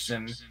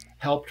Turkson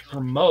helped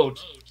promote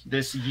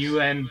this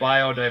UN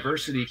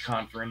Biodiversity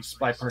Conference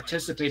by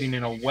participating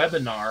in a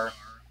webinar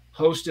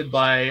hosted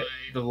by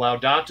the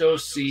Laudato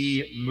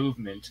Si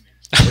movement,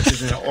 which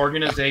is an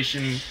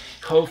organization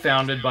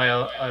co-founded by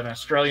an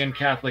Australian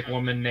Catholic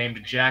woman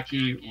named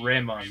Jackie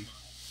Raymond.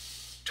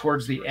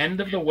 Towards the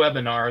end of the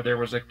webinar, there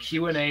was a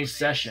Q&A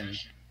session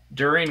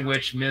during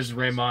which Ms.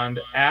 Raymond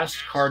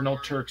asked Cardinal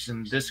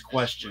Turkson this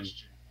question,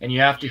 and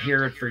you have to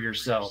hear it for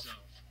yourself.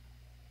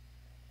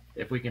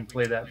 If we can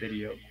play that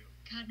video.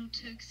 Cardinal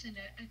Turkson,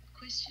 a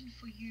question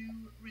for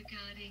you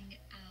regarding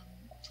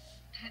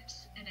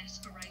perhaps an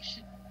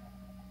aspirational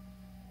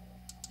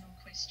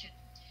question.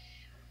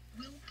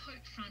 Will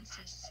Pope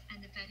Francis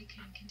and the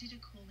Vatican consider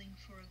calling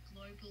for a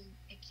global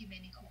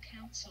ecumenical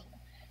council,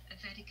 a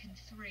Vatican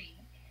III,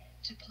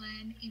 to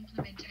plan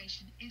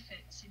implementation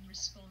efforts in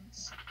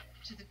response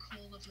to the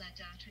call of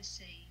Laudato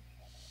Si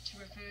to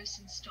reverse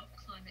and stop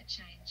climate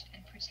change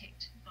and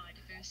protect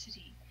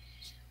biodiversity?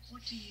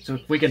 What do you So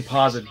if we can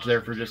pause it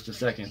there for just a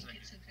second.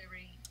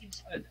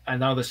 I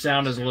know the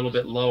sound is a little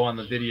bit low on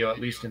the video, at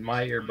least in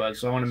my earbuds,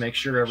 so I want to make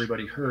sure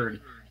everybody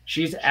heard.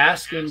 She's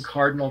asking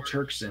Cardinal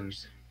Turkson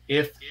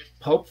if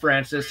Pope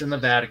Francis and the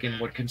Vatican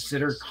would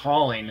consider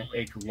calling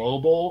a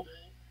global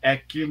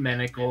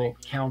ecumenical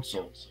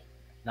council,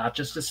 not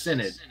just a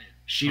synod.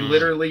 She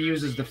literally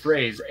uses the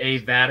phrase a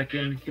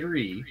Vatican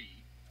III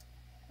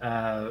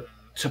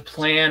to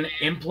plan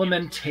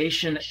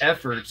implementation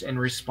efforts in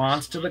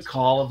response to the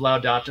call of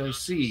Laudato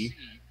Si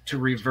to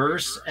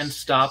reverse and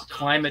stop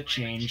climate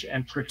change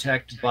and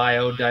protect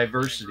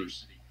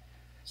biodiversity.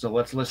 So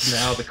let's listen to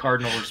how the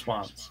Cardinal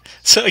responds.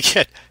 So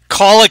again,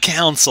 call a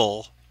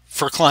council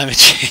for climate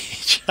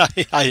change. All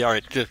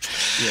right. Yeah.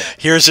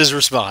 Here's his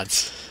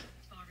response.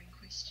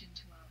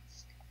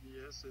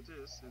 Yes, it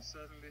is. It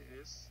certainly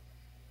is.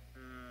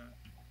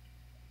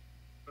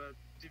 But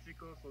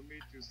difficult for me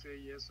to say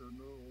yes or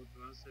no or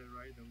to answer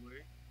right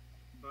away.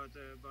 But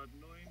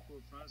knowing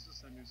Pope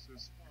Francis and his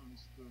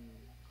response to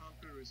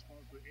concrete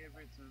response to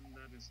everything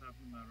that is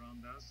happening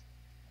around us,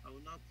 I will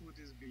not put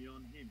this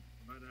beyond him.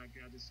 But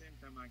at the same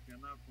time, I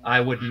cannot. I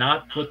would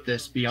not put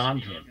this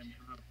beyond him.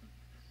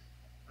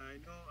 I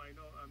know.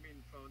 I mean,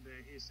 from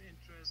his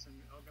interest in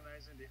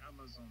organizing the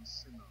Amazon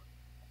Synod.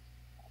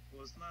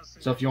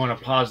 So if you want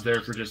to pause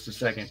there for just a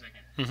second,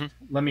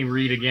 let me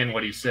read again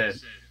what he said.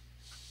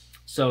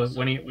 So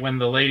when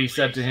the lady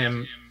said to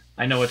him,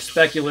 I know it's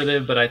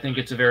speculative, but I think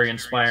it's a very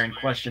inspiring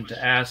question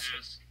to ask,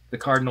 the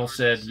Cardinal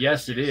said,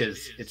 yes, it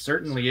is. It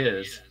certainly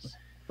is.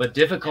 But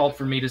difficult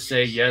for me to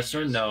say yes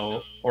or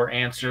no or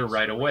answer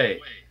right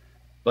away.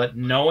 But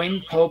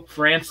knowing Pope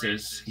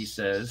Francis, he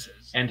says,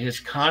 and his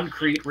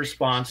concrete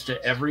response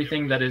to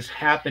everything that is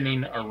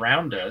happening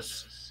around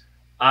us,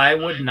 I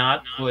would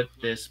not put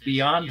this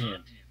beyond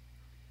him.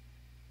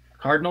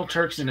 Cardinal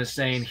Turkson is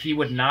saying he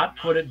would not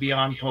put it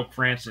beyond Pope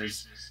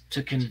Francis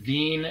to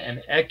convene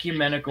an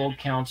ecumenical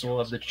council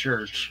of the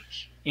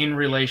Church in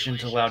relation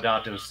to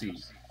Laudato Si.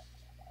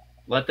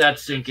 Let that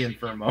sink in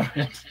for a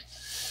moment.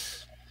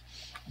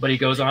 But he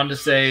goes on to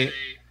say,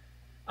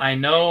 I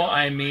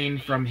mean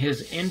from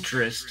his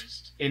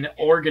interest in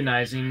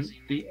organizing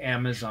the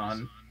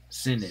Amazon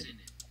Synod.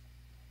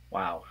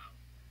 Wow.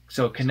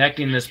 So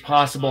connecting this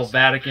possible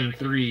Vatican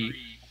III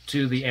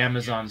to the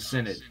Amazon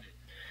Synod.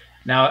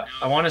 Now,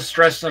 I want to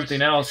stress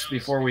something else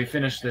before we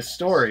finish this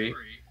story.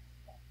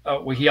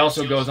 He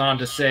also goes on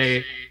to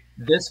say,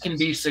 this can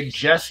be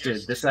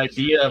suggested, this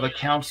idea of a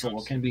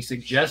council can be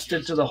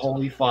suggested to the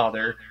Holy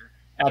Father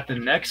at the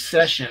next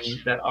session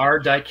that our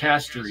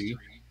dicastery,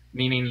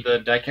 meaning the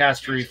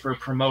dicastery for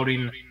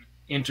promoting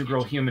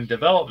integral human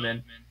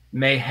development,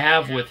 may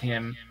have with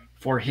him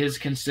for his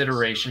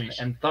consideration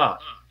and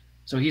thought.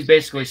 So he's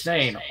basically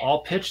saying, I'll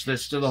pitch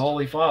this to the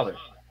Holy Father.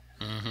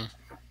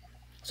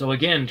 So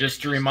again,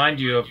 just to remind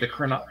you of the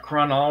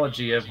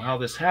chronology of how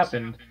this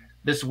happened,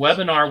 this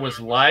webinar was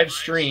live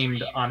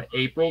streamed on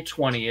April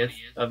 20th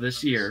of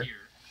this year.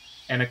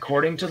 And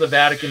according to the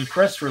Vatican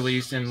press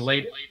release in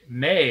late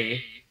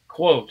May,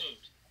 quote,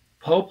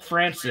 Pope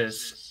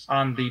Francis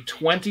on the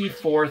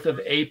 24th of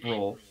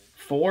April,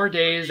 4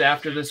 days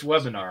after this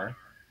webinar,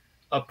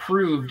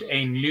 approved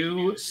a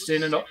new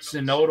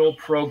synodal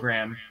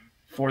program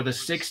for the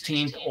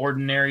 16th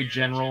Ordinary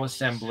General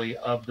Assembly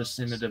of the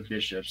Synod of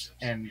Bishops,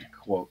 end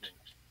quote.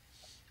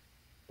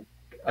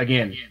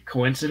 Again,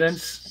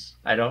 coincidence?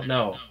 I don't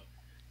know.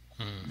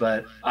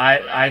 But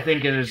I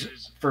think it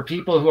is, for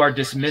people who are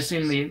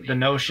dismissing the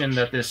notion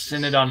that this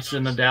Synod on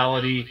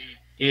Synodality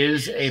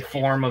is a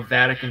form of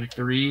Vatican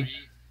III,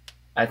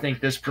 I think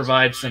this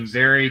provides some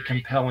very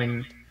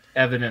compelling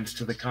evidence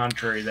to the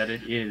contrary that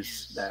it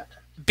is that.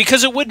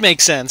 Because it would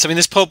make sense. I mean,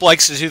 this Pope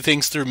likes to do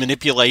things through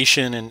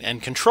manipulation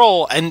and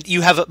control, and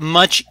you have a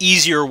much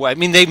easier way. I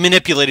mean, they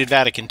manipulated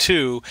Vatican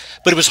II,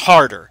 but it was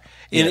harder.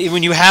 Yes.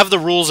 When you have the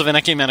rules of an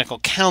ecumenical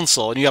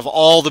council and you have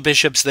all the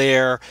bishops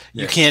there,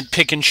 you Yes. can't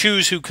pick and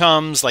choose who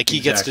comes like he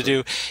gets to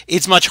Exactly. do.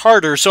 It's much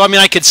harder. So, I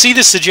mean, I could see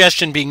this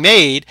suggestion being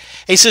made.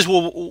 He says,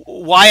 well,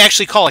 why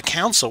actually call a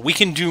council? We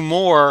can do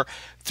more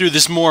through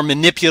this more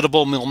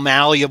manipulatable,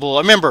 malleable.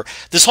 Remember,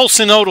 this whole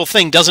synodal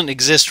thing doesn't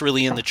exist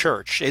really in the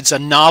church. It's a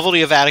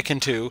novelty of Vatican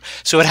II,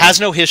 so it has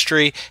no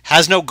history,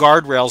 has no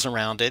guardrails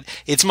around it.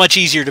 It's much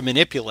easier to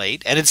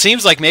manipulate, and it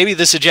seems like maybe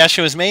the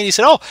suggestion was made. He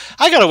said, "Oh,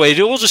 I got a way to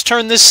do it. We'll just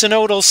turn this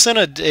synod,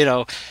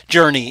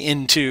 journey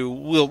into.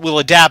 We'll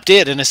adapt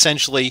it and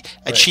essentially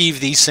achieve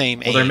these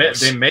same aims." Well,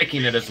 they're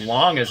making it as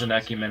long as an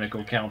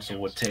ecumenical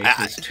council would take.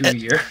 It's 2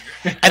 years.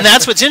 And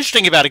that's what's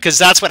interesting about it, because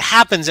that's what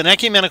happens. An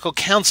ecumenical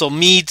council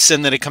meets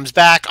and then it comes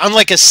back,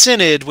 unlike a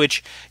synod,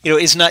 which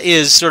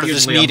is sort of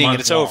this Usually a meeting and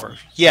month it's long. over.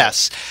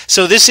 Yes.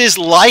 So this is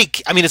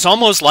like, I mean, it's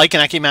almost like an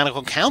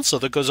ecumenical council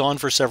that goes on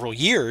for several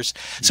years.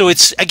 So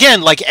it's,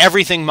 again, like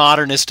everything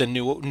modernist and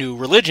new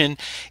religion,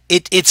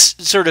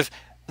 it's sort of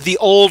the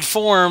old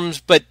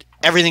forms, but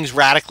everything's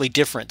radically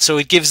different. So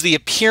it gives the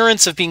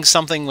appearance of being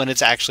something when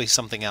it's actually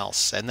something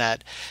else. And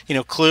that,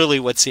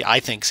 clearly I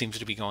think seems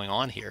to be going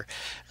on here,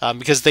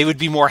 because they would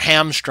be more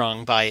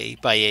hamstrung by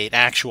an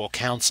actual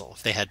council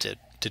if they had to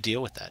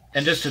deal with that.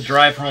 And just to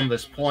drive home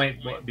this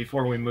point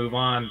before we move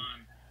on,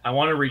 I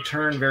want to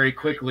return very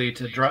quickly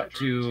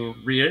to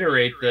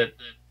reiterate that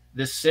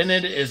this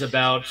synod is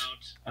about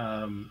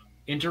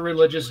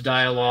interreligious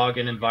dialogue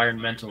and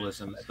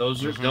environmentalism.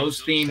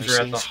 Those themes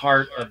are at the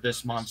heart of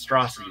this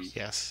monstrosity.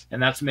 Yes.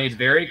 And that's made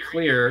very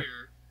clear.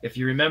 If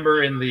you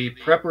remember in the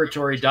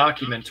preparatory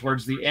document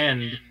towards the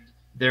end,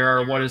 there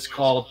are what is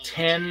called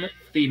 10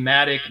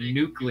 thematic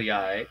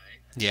nuclei.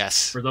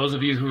 Yes. For those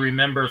of you who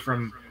remember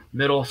from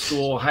middle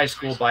school, high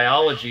school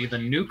biology, the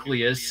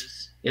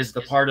nucleus is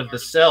the part of the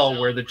cell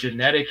where the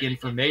genetic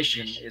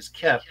information is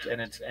kept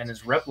and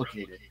is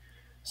replicated.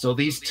 So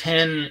these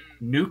 10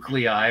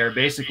 nuclei are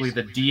basically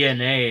the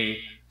DNA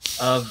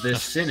of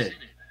this synod.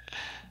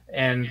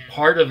 And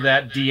part of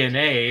that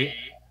DNA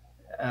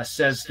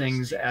says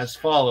things as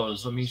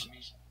follows.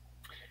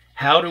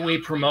 How do we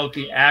promote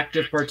the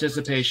active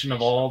participation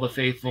of all the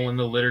faithful in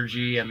the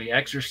liturgy and the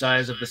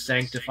exercise of the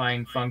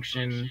sanctifying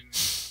function?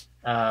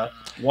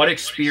 What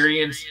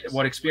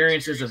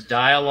experiences of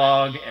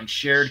dialogue and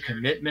shared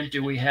commitment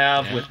do we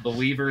have with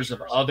believers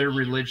of other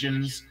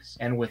religions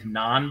and with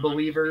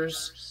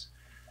non-believers?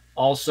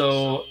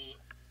 Also,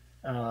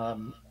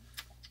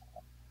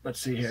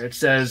 let's see here. It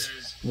says,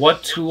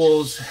 what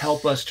tools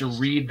help us to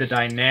read the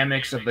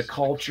dynamics of the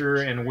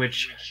culture in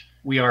which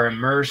we are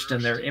immersed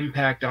and their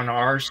impact on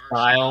our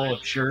style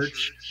of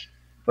church?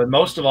 But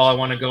most of all, I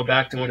want to go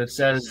back to what it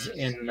says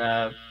in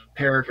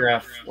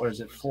paragraph,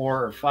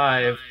 4 or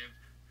 5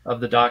 of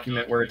the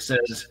document, where it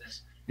says,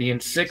 the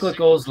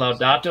encyclicals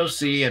Laudato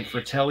Si and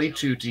Fratelli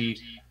Tutti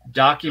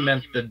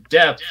document the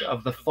depth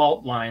of the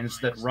fault lines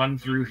that run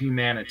through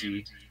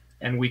humanity,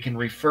 and we can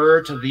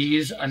refer to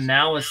these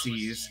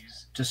analyses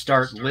to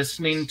start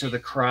listening to the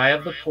cry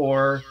of the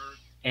poor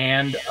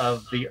and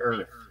of the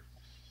earth.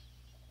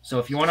 So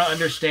if you want to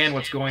understand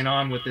what's going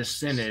on with this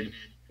synod,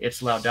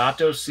 it's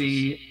Laudato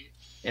Si,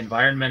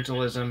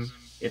 environmentalism,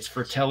 it's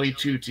Fratelli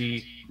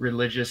Tutti,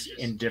 religious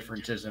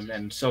indifferentism,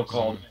 and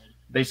so-called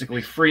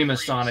basically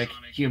Freemasonic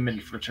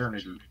human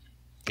fraternity.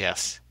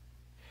 Yes.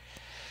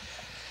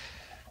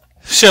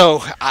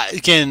 So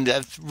again,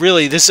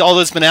 really, all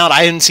that's been out,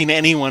 I hadn't seen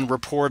anyone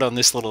report on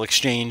this little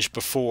exchange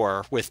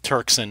before with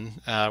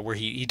Turkson, where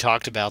he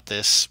talked about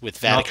this with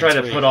Vatican I'll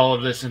try III. to put all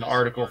of this in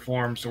article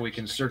form so we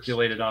can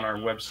circulate it on our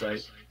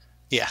website.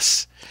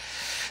 Yes.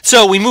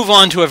 So we move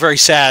on to a very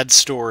sad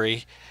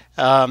story.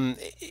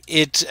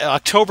 It's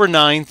October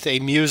 9th, a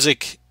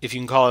music, if you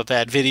can call it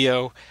that,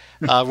 video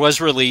was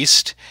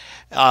released.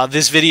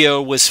 This video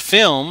was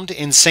filmed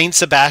in St.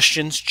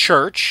 Sebastian's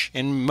Church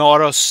in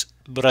Moros,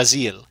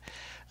 Brazil.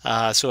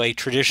 So a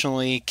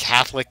traditionally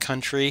Catholic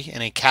country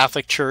and a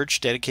Catholic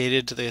church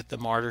dedicated to the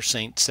martyr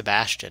St.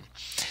 Sebastian.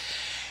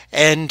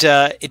 And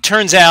it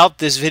turns out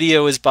this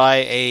video is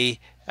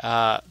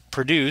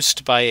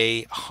produced by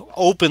a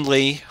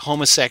openly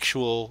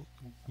homosexual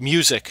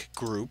music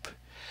group.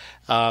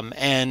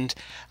 And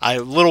a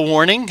little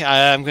warning,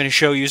 I'm going to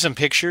show you some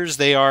pictures.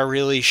 They are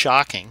really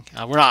shocking.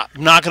 I'm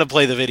not going to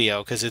play the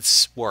video because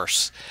it's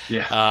worse.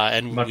 Yeah,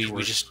 and much we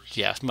worse. just,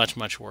 yeah,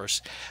 much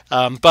worse.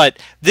 But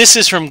this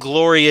is from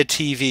Gloria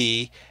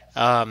TV,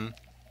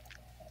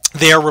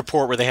 their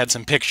report where they had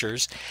some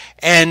pictures.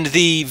 And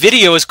the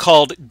video is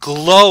called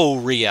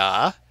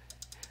Gloria.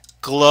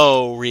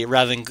 Gloria,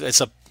 rather than,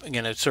 it's a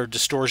sort of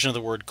distortion of the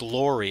word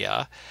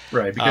Gloria.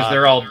 Right, because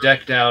they're all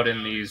decked out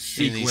in these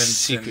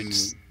sequins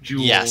and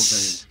jewels,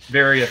 yes, and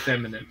very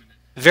effeminate.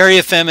 Very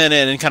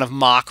effeminate and kind of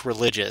mock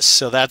religious.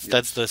 So that's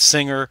the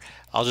singer.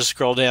 I'll just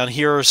scroll down.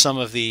 Here are some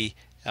of the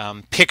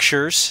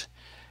pictures.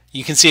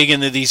 You can see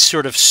again that these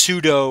sort of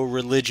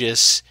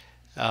pseudo-religious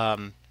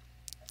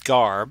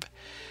garb.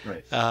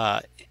 Right.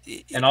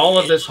 And all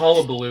of this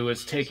hullabaloo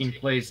is taking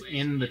place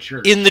in the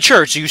church. In the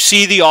church. You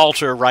see the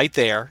altar right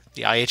there,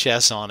 the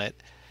IHS on it.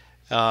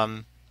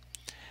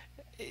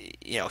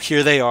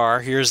 Here they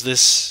are. Here's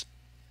this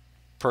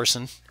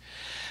person.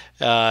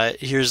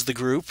 Here's the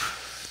group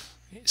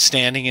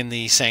standing in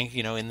the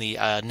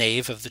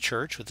nave of the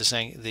church with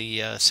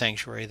the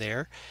sanctuary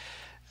there.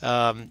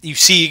 You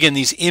see again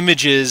these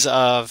images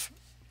of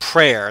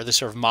prayer, this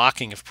sort of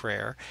mocking of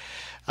prayer.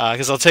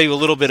 Because I'll tell you a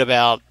little bit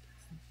about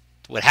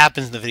what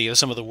happens in the video,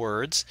 some of the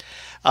words.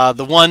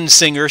 The one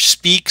singer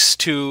speaks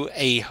to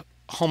a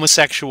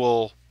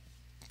homosexual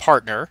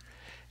partner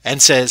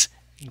and says,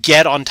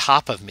 "Get on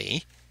top of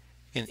me,"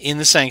 in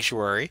the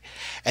sanctuary.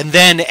 And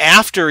then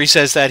after he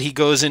says that, he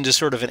goes into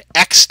sort of an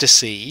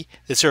ecstasy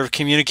that sort of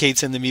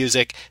communicates in the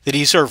music that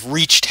he's sort of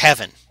reached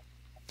heaven,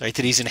 right?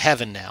 That he's in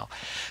heaven now.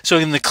 So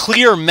in the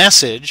clear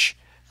message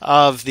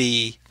of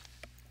the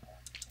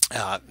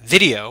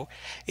video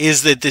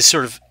is that this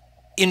sort of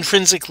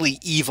intrinsically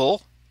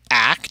evil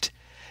act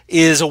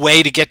is a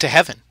way to get to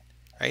heaven,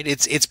 right?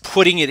 It's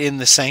putting it in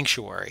the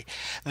sanctuary.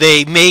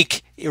 They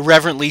make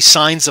irreverently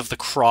signs of the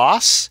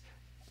cross,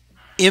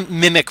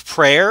 mimic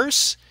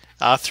prayers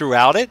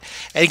throughout it,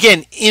 and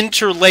again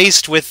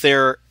interlaced with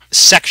their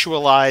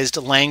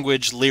sexualized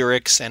language,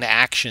 lyrics, and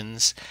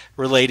actions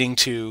relating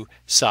to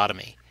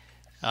sodomy.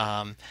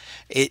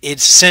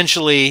 It's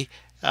essentially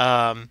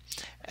a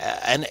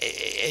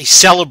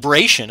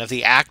celebration of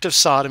the act of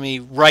sodomy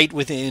right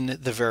within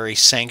the very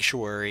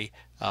sanctuary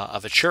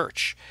of a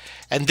church.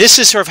 And this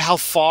is sort of how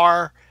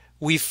far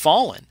we've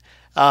fallen.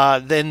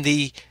 Then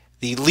the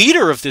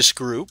leader of this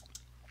group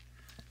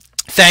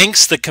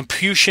thanks the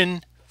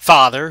Capuchin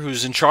father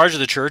who's in charge of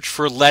the church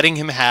for letting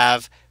him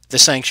have the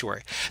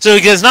sanctuary. So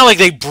it's not like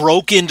they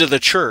broke into the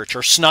church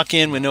or snuck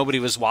in when nobody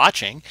was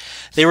watching.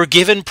 They were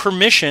given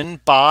permission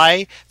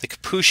by the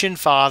Capuchin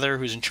father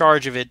who's in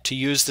charge of it to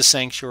use the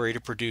sanctuary to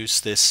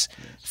produce this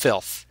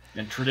filth.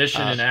 And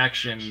tradition in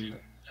action,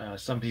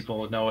 some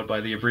people know it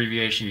by the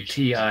abbreviation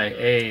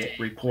TIA,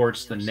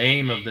 reports the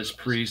name of this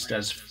priest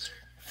as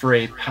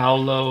Fray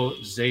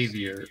Paulo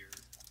Xavier,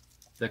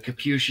 the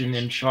Capuchin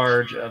in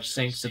charge of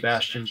St.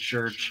 Sebastian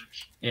Church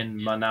in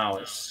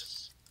Manaus.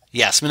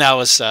 Yes,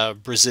 Manaus,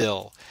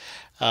 Brazil.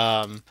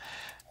 And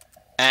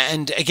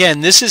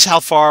again, this is how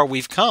far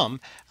we've come.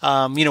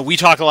 We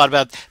talk a lot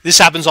about this.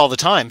 Happens all the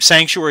time.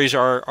 Sanctuaries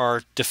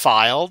are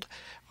defiled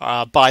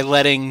by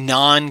letting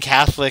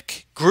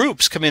non-Catholic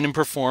groups come in and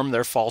perform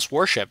their false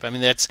worship. I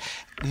mean, that's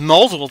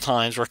multiple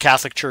times where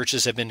Catholic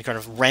churches have been kind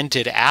of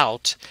rented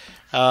out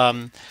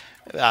to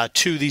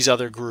these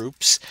other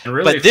groups. And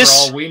really, for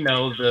all we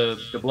know,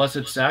 the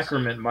Blessed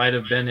Sacrament might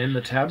have been in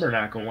the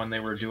tabernacle when they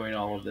were doing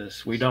all of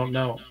this. We don't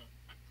know.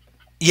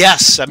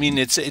 Yes, I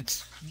mean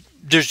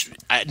there's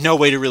no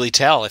way to really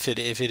tell if it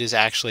is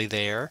actually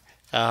there.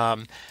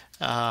 It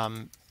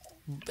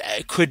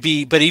could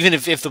be, but even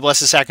if the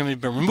Blessed Sacrament had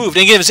been removed,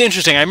 and again, it was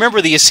interesting. I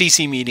remember the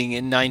Assisi meeting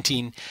in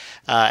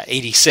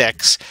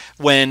 1986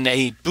 when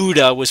a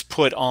Buddha was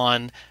put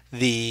on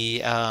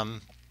the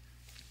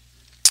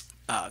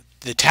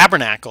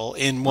tabernacle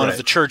in one of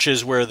the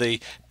churches where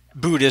the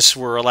Buddhists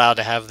were allowed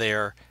to have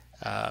their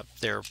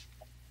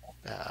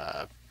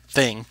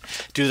thing,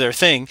 do their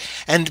thing,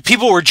 and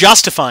people were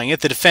justifying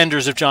it. The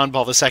defenders of John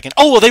Paul II.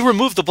 Oh, well, they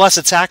removed the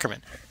Blessed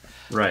Sacrament.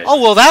 Right.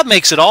 Oh, well, that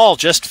makes it all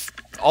just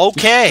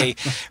okay.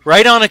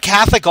 Right on a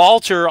Catholic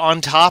altar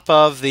on top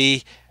of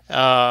the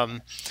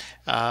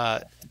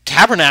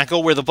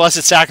tabernacle where the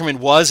Blessed Sacrament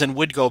was and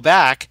would go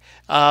back.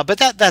 But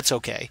that's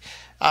okay.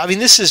 I mean,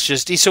 this is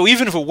just so.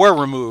 Even if it were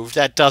removed,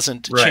 that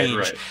doesn't change.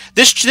 Right.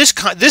 This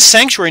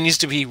sanctuary needs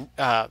to be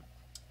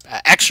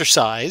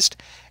exorcised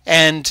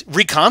and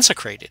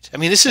reconsecrated. I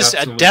mean, this is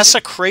a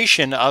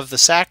desecration of the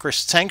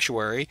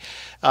sanctuary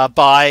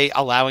by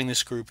allowing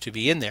this group to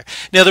be in there.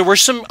 Now, there were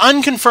some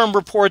unconfirmed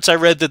reports I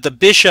read that the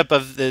bishop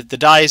of the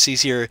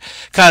diocese here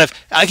kind of,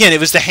 again, it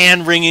was the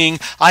hand-wringing,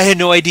 I had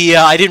no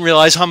idea, I didn't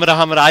realize, Hamada,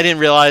 I didn't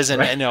realize,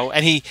 and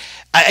he,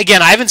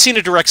 again, I haven't seen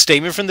a direct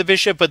statement from the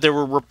bishop, but there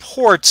were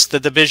reports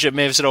that the bishop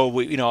may have said,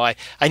 I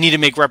need to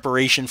make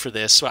reparation for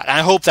this. So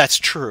I hope that's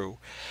true.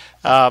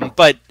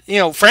 But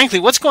frankly,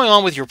 what's going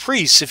on with your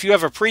priests? If you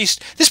have a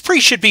priest, this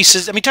priest should be.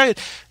 I mean,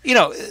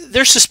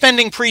 they're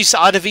suspending priests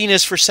ad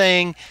divinas for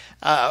saying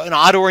an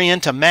ad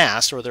orientem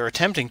mass, or they're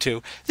attempting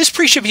to. This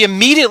priest should be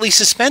immediately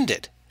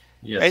suspended.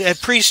 Yes. Right? A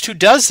priest who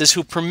does this,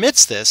 who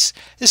permits this,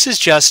 this is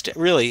just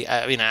really,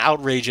 an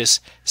outrageous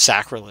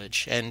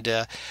sacrilege. And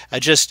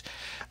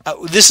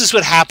this is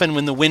what happened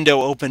when the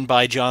window opened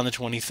by John the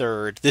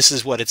 23rd. This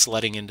is what it's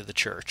letting into the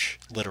church,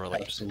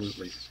 literally.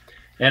 Absolutely.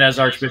 And as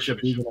Archbishop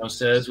Viganò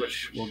says,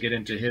 which we'll get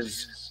into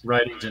his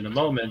writings in a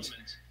moment,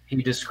 he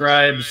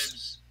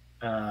describes,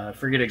 I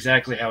forget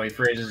exactly how he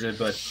phrases it,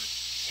 but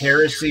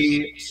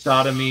heresy,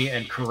 sodomy,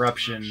 and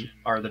corruption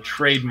are the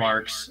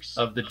trademarks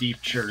of the deep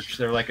church.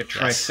 They're like a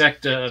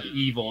trifecta of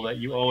evil that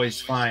you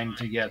always find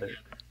together.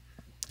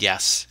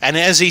 Yes. And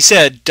as he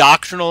said,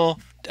 doctrinal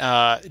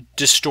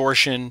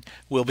distortion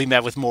will be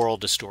met with moral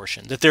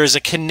distortion. That there is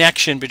a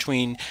connection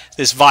between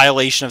this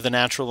violation of the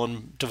natural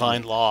and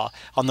divine law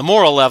on the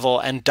moral level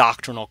and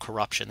doctrinal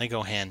corruption. They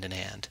go hand in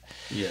hand.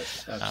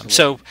 Yes, absolutely.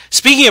 So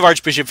speaking of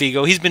Archbishop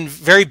Viganò, he's been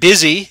very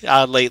busy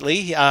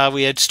lately.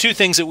 We had two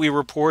things that we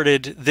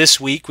reported this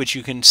week, which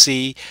you can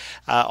see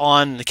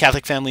on the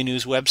Catholic Family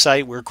News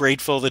website. We're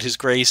grateful that His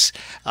Grace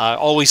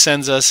always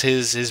sends us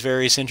his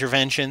various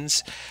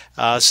interventions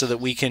so that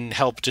we can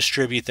help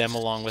distribute them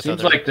along with Seems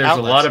other like there's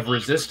outlets. a lot of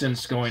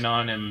resistance going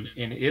on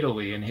in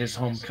Italy, in his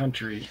home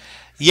country.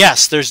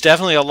 Yes, there's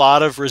definitely a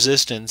lot of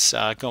resistance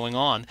going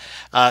on.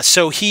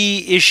 So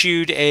he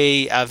issued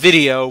a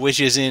video which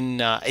is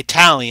in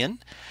Italian,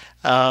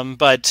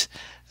 but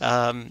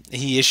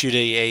he issued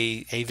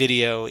a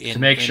video in... To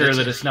make sure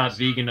that it's not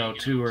Viganò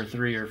 2 or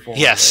 3 or 4.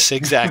 Yes, right?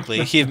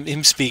 exactly,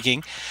 him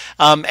speaking.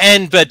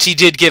 But he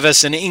did give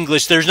us an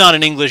English... There's not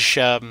an English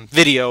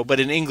video, but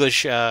an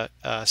English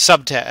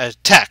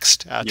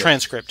text,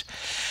 transcript.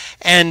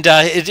 And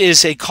it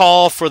is a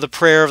call for the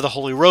prayer of the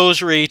Holy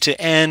Rosary to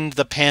end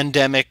the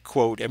pandemic,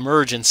 quote,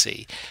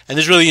 emergency. And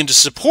this is really into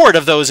support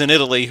of those in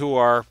Italy who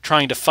are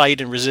trying to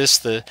fight and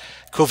resist the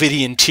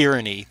COVIDian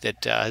tyranny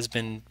that has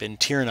been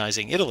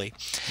tyrannizing Italy.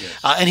 Yes.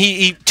 And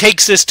he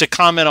takes this to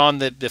comment on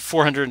the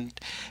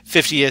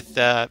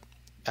 450th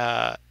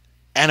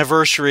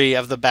anniversary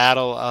of the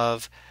Battle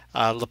of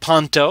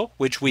Lepanto,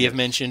 which we have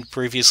mentioned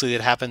previously,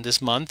 that happened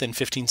this month in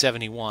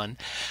 1571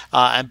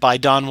 by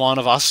Don Juan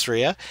of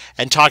Austria,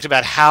 and talked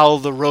about how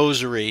the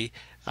Rosary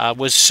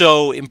was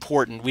so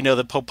important. We know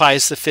that Pope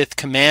Pius V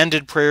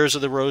commanded prayers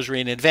of the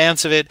Rosary in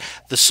advance of it.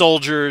 The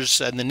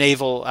soldiers and the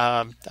naval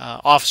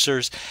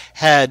officers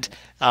had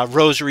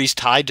rosaries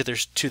tied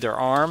to their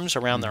arms,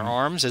 around their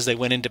arms as they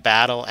went into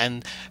battle,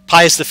 and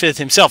Pius V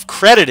himself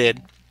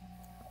credited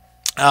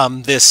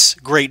this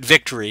great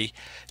victory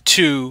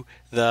to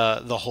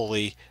the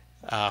Holy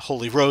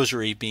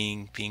Rosary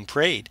being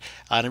prayed,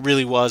 and it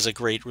really was a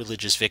great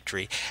religious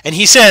victory. And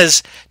he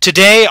says,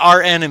 today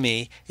our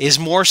enemy is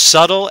more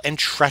subtle and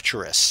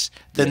treacherous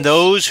than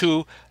those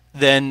who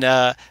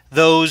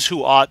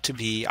ought to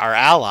be our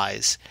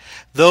allies,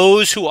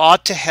 those who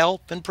ought to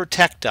help and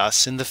protect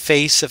us in the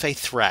face of a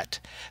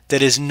threat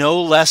that is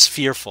no less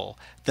fearful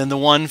than the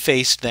one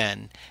faced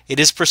then. It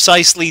is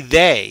precisely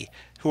they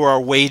who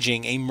are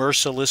waging a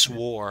merciless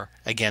war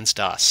against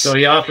us. So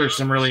he offers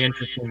some really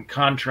interesting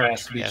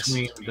contrast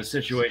between the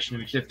situation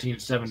in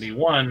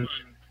 1571,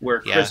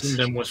 where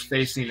Christendom was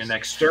facing an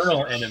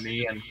external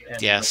enemy, and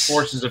the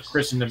forces of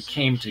Christendom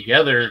came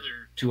together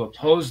to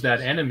oppose that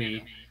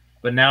enemy,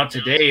 but now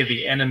today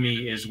the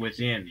enemy is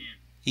within.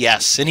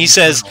 Yes, and he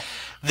says,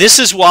 this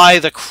is why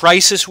the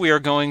crisis we are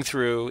going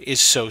through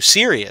is so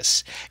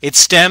serious. It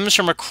stems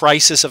from a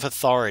crisis of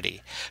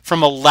authority,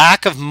 from a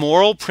lack of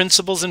moral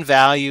principles and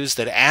values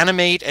that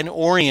animate and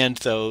orient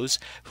those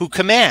who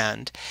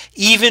command,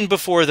 even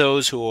before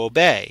those who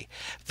obey.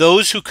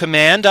 Those who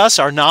command us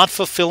are not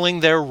fulfilling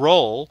their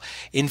role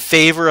in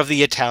favor of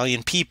the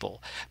Italian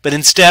people, but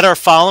instead are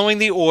following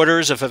the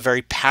orders of a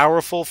very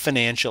powerful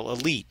financial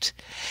elite.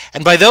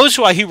 And by those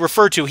who he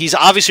referred to, he's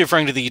obviously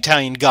referring to the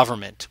Italian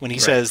government when he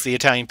says the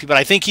Italian people. But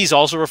I think he's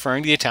also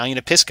referring to the Italian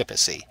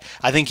episcopacy.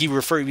 I think he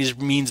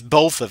means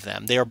both of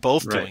them. They are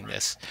both doing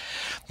this.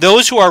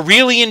 Those who are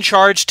really in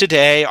charge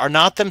today are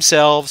not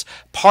themselves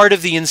part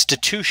of the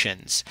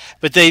institutions,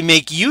 but they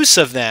make use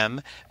of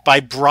them by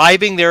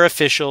bribing their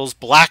officials,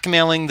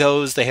 blackmailing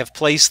those they have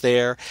placed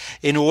there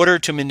in order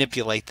to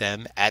manipulate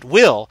them at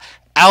will,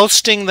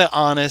 ousting the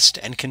honest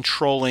and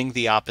controlling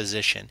the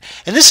opposition.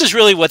 And this is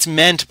really what's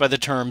meant by the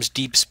terms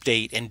deep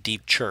state and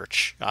deep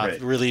church.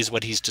 Really is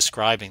what he's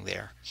describing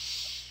there.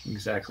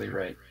 Exactly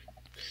right.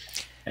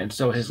 And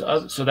so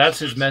so that's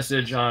his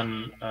message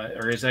on,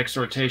 or his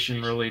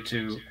exhortation really,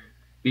 to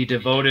be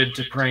devoted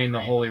to praying the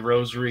Holy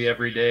Rosary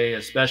every day,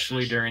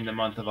 especially during the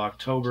month of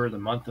October, the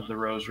month of the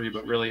Rosary,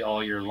 but really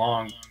all year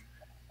long.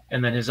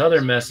 And then his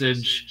other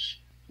message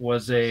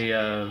was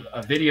a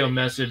video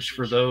message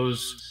for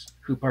those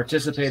who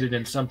participated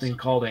in something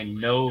called a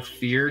No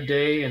Fear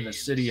Day in the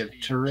city of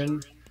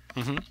Turin.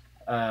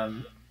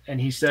 And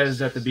he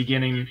says at the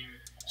beginning,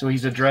 so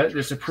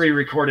it's a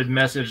pre-recorded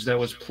message that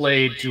was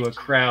played to a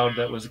crowd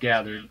that was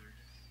gathered.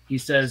 He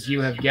says,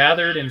 "You have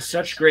gathered in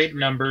such great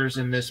numbers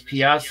in this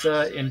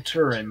piazza in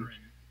Turin."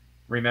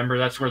 Remember,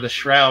 that's where the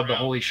shroud, the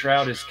Holy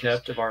Shroud, is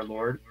kept of our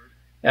Lord.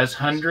 "As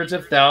hundreds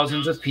of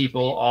thousands of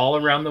people all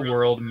around the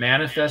world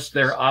manifest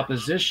their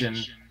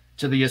opposition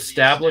to the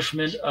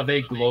establishment of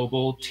a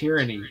global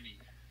tyranny.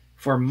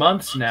 For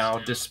months now,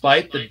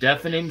 despite the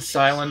deafening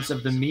silence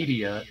of the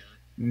media,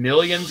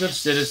 millions of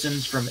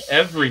citizens from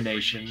every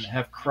nation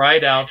have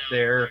cried out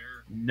their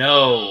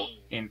no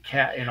in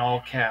all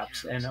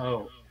caps,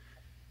 N-O.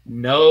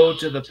 No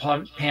to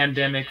the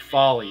pandemic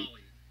folly.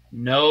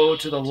 No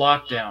to the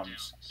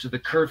lockdowns, to the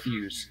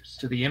curfews,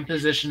 to the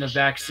imposition of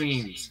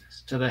vaccines,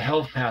 to the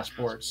health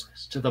passports,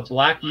 to the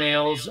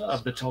blackmails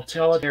of the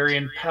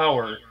totalitarian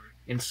power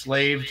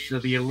enslaved to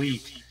the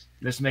elite."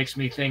 This makes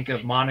me think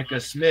of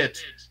Monica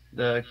Smith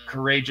the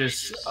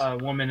courageous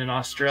woman in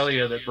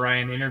Australia that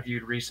Brian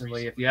interviewed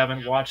recently. If you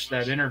haven't watched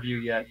that interview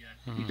yet,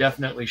 you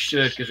definitely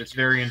should, because it's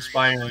very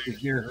inspiring to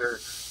hear her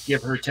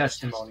give her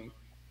testimony.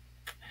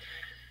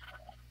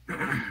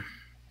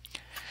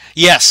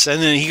 Yes,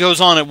 and then he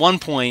goes on at one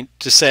point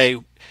to say,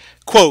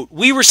 quote,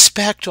 "We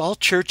respect all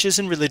churches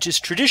and religious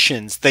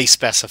traditions," they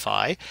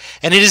specify,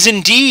 "and it is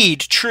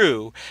indeed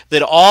true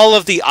that all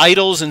of the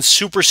idols and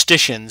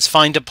superstitions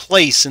find a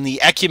place in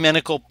the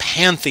ecumenical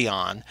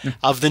pantheon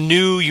of the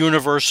new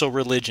universal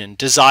religion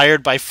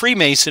desired by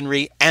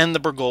Freemasonry and the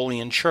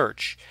Bergoglian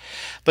Church.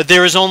 But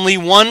there is only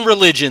one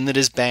religion that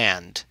is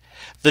banned,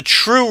 the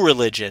true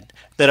religion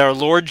that our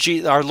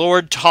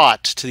Lord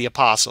taught to the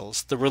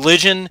apostles, the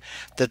religion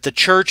that the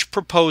church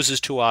proposes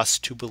to us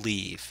to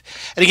believe."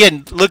 And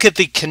again, look at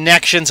the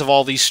connections of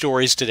all these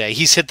stories today.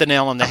 He's hit the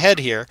nail on the head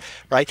here,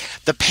 right?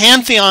 The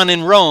Pantheon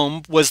in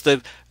Rome was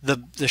the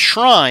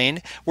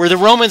shrine where the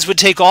Romans would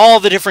take all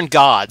the different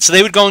gods. So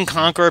they would go and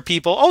conquer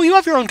people. Oh, you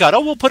have your own god.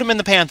 Oh, we'll put him in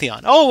the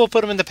Pantheon. Oh, we'll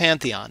put him in the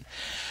Pantheon.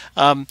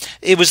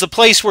 It was the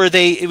place where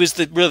it was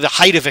really the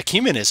height of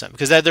ecumenism,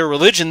 because at their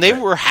religion, they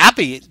were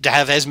happy to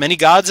have as many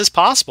gods as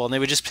possible, and they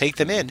would just take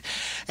them in.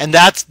 And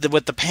that's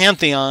what the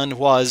Pantheon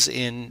was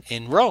in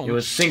Rome. It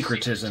was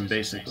syncretism,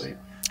 basically.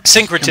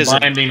 Syncretism.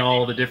 Combining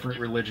all the different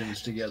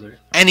religions together.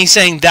 And he's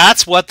saying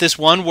that's what this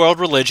one world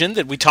religion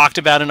that we talked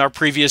about in our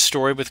previous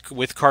story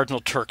with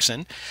Cardinal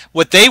Turkson,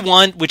 what they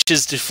want, which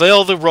is to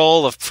fill the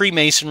role of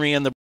Freemasonry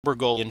and the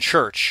Bergoglian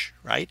Church,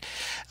 right?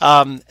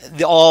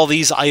 All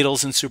these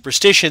idols and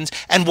superstitions.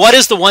 And what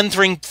is the one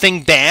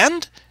thing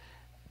banned?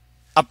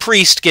 A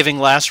priest giving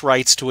last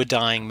rites to a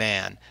dying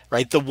man,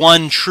 right? The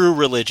one true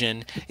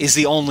religion is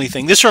the only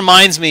thing. This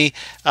reminds me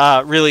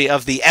really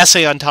of the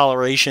Essay on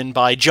Toleration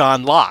by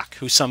John Locke,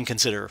 who some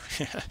consider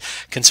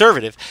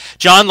conservative.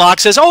 John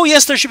Locke says, oh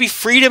yes, there should be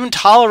freedom and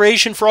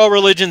toleration for all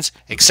religions,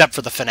 except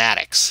for the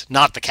fanatics,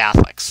 not the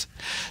Catholics.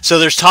 So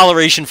there's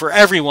toleration for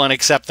everyone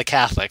except the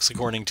Catholics,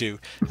 according to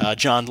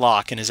John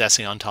Locke in his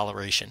Essay on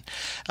Toleration.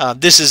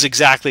 This is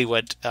exactly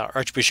what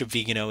Archbishop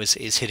Viganò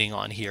is hitting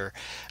on here.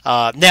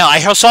 Now,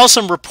 I saw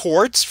some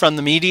reports from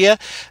the media,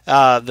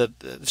 the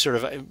sort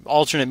of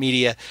alternate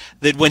media,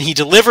 that when he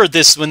delivered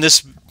this, when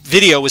this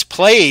video was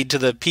played to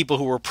the people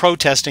who were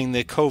protesting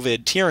the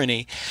COVID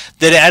tyranny,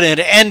 that at it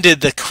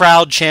ended, the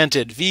crowd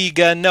chanted,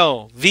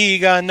 "Viganò,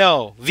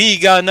 Viganò,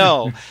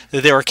 Viganò,"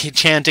 that they were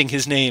chanting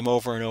his name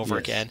over and over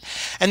again.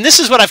 And this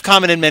is what I've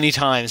commented many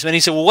times. Many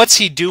say, well, what's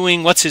he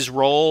doing? What's his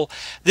role?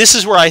 This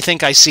is where I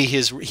think he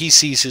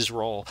sees his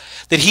role,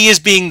 that he is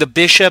being the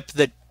bishop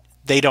that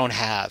they don't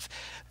have.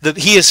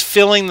 He is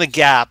filling the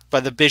gap by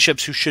the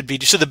bishops who should be.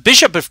 So the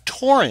Bishop of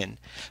Turin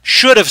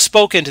should have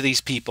spoken to these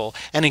people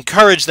and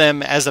encouraged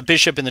them, as a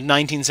bishop in the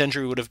 19th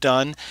century would have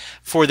done,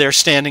 for their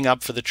standing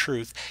up for the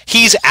truth.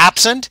 He's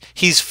absent.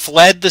 He's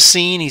fled the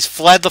scene. He's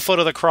fled the foot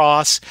of the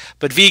cross.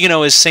 But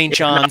Viganò is St.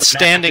 John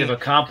standing. An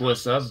active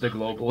accomplice of the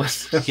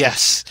globalists.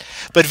 Yes.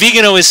 But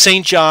Viganò is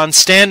St. John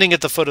standing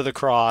at the foot of the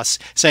cross,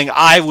 saying,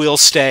 I will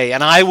stay,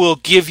 and I will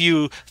give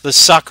you the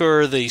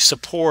succor, the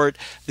support,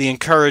 the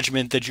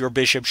encouragement that your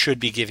bishop should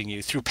be giving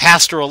you through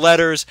pastoral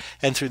letters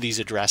and through these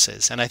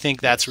addresses. And I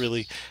think that's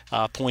really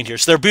point here.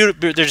 So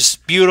they're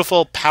just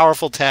beautiful,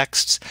 powerful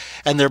texts,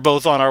 and they're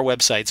both on our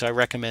website, so I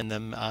recommend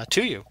them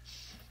to you.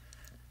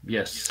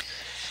 Yes.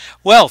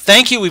 Well,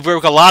 thank you. We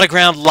broke a lot of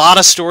ground, a lot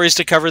of stories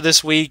to cover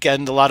this week,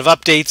 and a lot of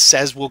updates,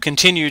 as we'll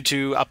continue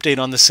to update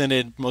on the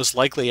Synod most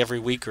likely every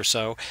week or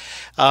so.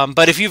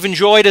 But if you've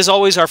enjoyed, as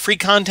always, our free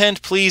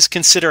content, please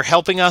consider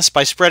helping us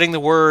by spreading the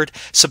word.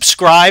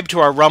 Subscribe to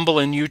our Rumble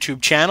and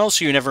YouTube channel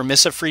so you never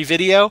miss a free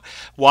video.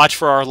 Watch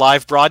for our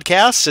live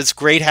broadcasts. It's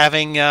great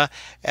having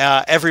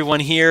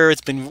everyone here.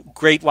 It's been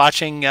great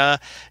watching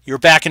your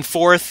back and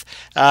forth.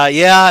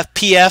 Yeah,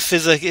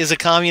 PF is a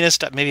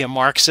communist, maybe a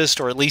Marxist,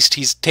 or at least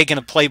he's taken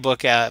a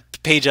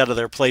page out of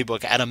their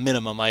playbook at a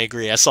minimum. I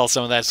agree. I saw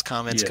some of those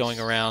comments going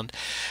around.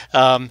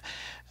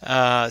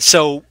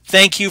 So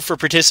thank you for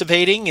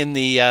participating in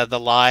the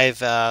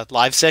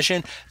live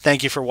session.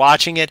 Thank you for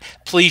watching it.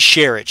 Please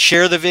share it.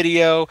 Share the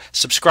video.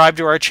 Subscribe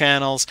to our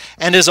channels.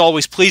 And as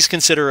always, please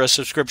consider a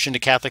subscription to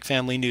Catholic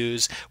Family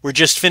News. We're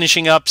just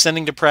finishing up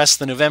sending to press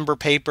the November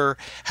paper.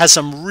 Has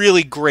some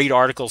really great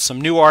articles,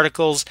 some new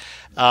articles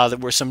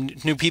that were some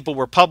new people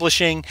were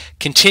publishing.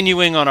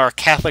 Continuing on our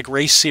Catholic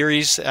race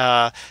series.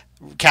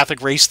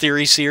 Catholic Race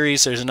Theory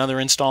series. There's another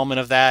installment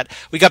of that.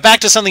 We got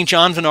back to something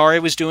John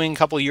Venari was doing a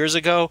couple of years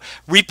ago,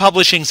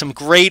 republishing some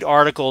great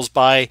articles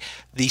by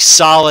the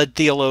solid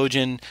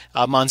theologian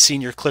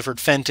Monsignor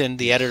Clifford Fenton,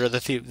 the editor of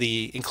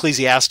the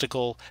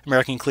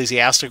American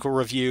Ecclesiastical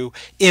Review,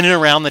 in and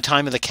around the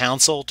time of the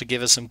Council, to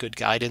give us some good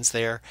guidance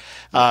there.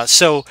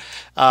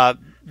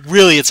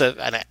 Really, it's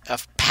a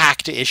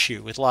packed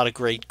issue with a lot of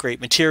great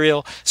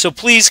material. So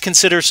please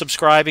consider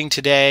subscribing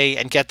today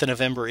and get the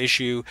November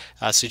issue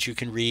so that you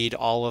can read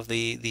all of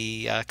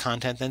the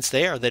content that's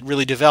there that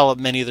really develop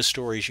many of the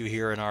stories you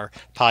hear in our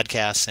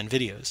podcasts and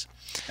videos.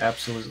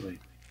 Absolutely.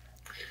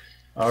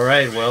 All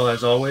right. Well,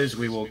 as always,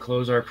 we will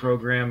close our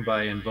program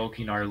by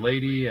invoking Our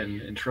Lady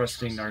and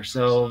entrusting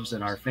ourselves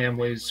and our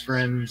families,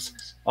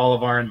 friends, all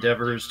of our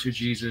endeavors to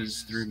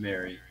Jesus through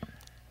Mary.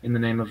 In the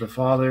name of the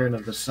Father, and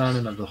of the Son,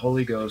 and of the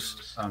Holy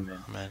Ghost. Amen.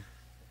 Amen.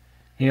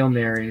 Hail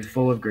Mary,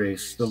 full of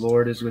grace, the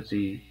Lord is with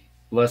thee.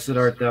 Blessed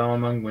art thou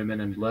among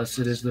women, and blessed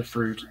is the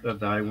fruit of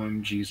thy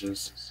womb,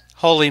 Jesus.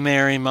 Holy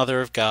Mary,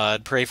 Mother of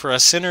God, pray for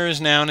us sinners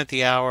now and at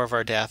the hour of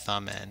our death.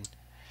 Amen.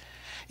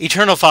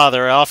 Eternal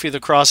Father, I offer you the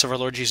cross of our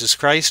Lord Jesus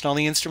Christ and all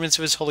the instruments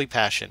of his holy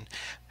passion,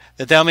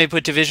 that thou may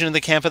put division in the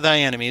camp of thy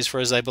enemies, for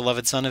as thy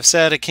beloved Son have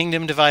said, a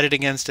kingdom divided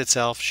against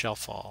itself shall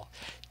fall.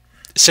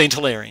 Saint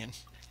Hilarion,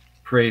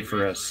 Pray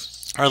for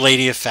us. Our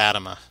Lady of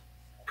Fatima,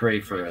 Pray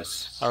for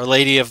us. Our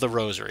Lady of the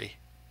Rosary,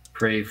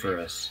 Pray for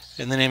us.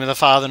 in the name of the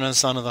Father, and of the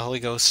Son, and of the Holy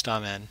Ghost.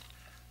 Amen.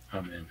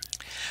 Amen.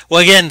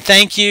 Well, again,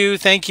 thank you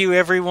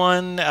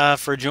everyone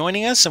for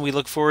joining us, and we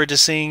look forward to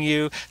seeing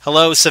you.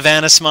 Hello,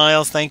 Savannah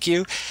Smiles, thank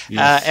you.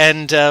 Yes.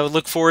 And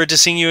look forward to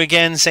seeing you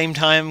again, same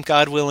time,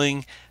 God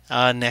willing,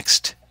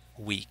 next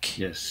week.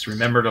 Yes.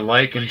 Remember to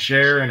like and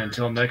share, and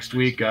until next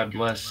week, God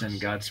bless and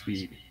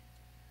Godspeed.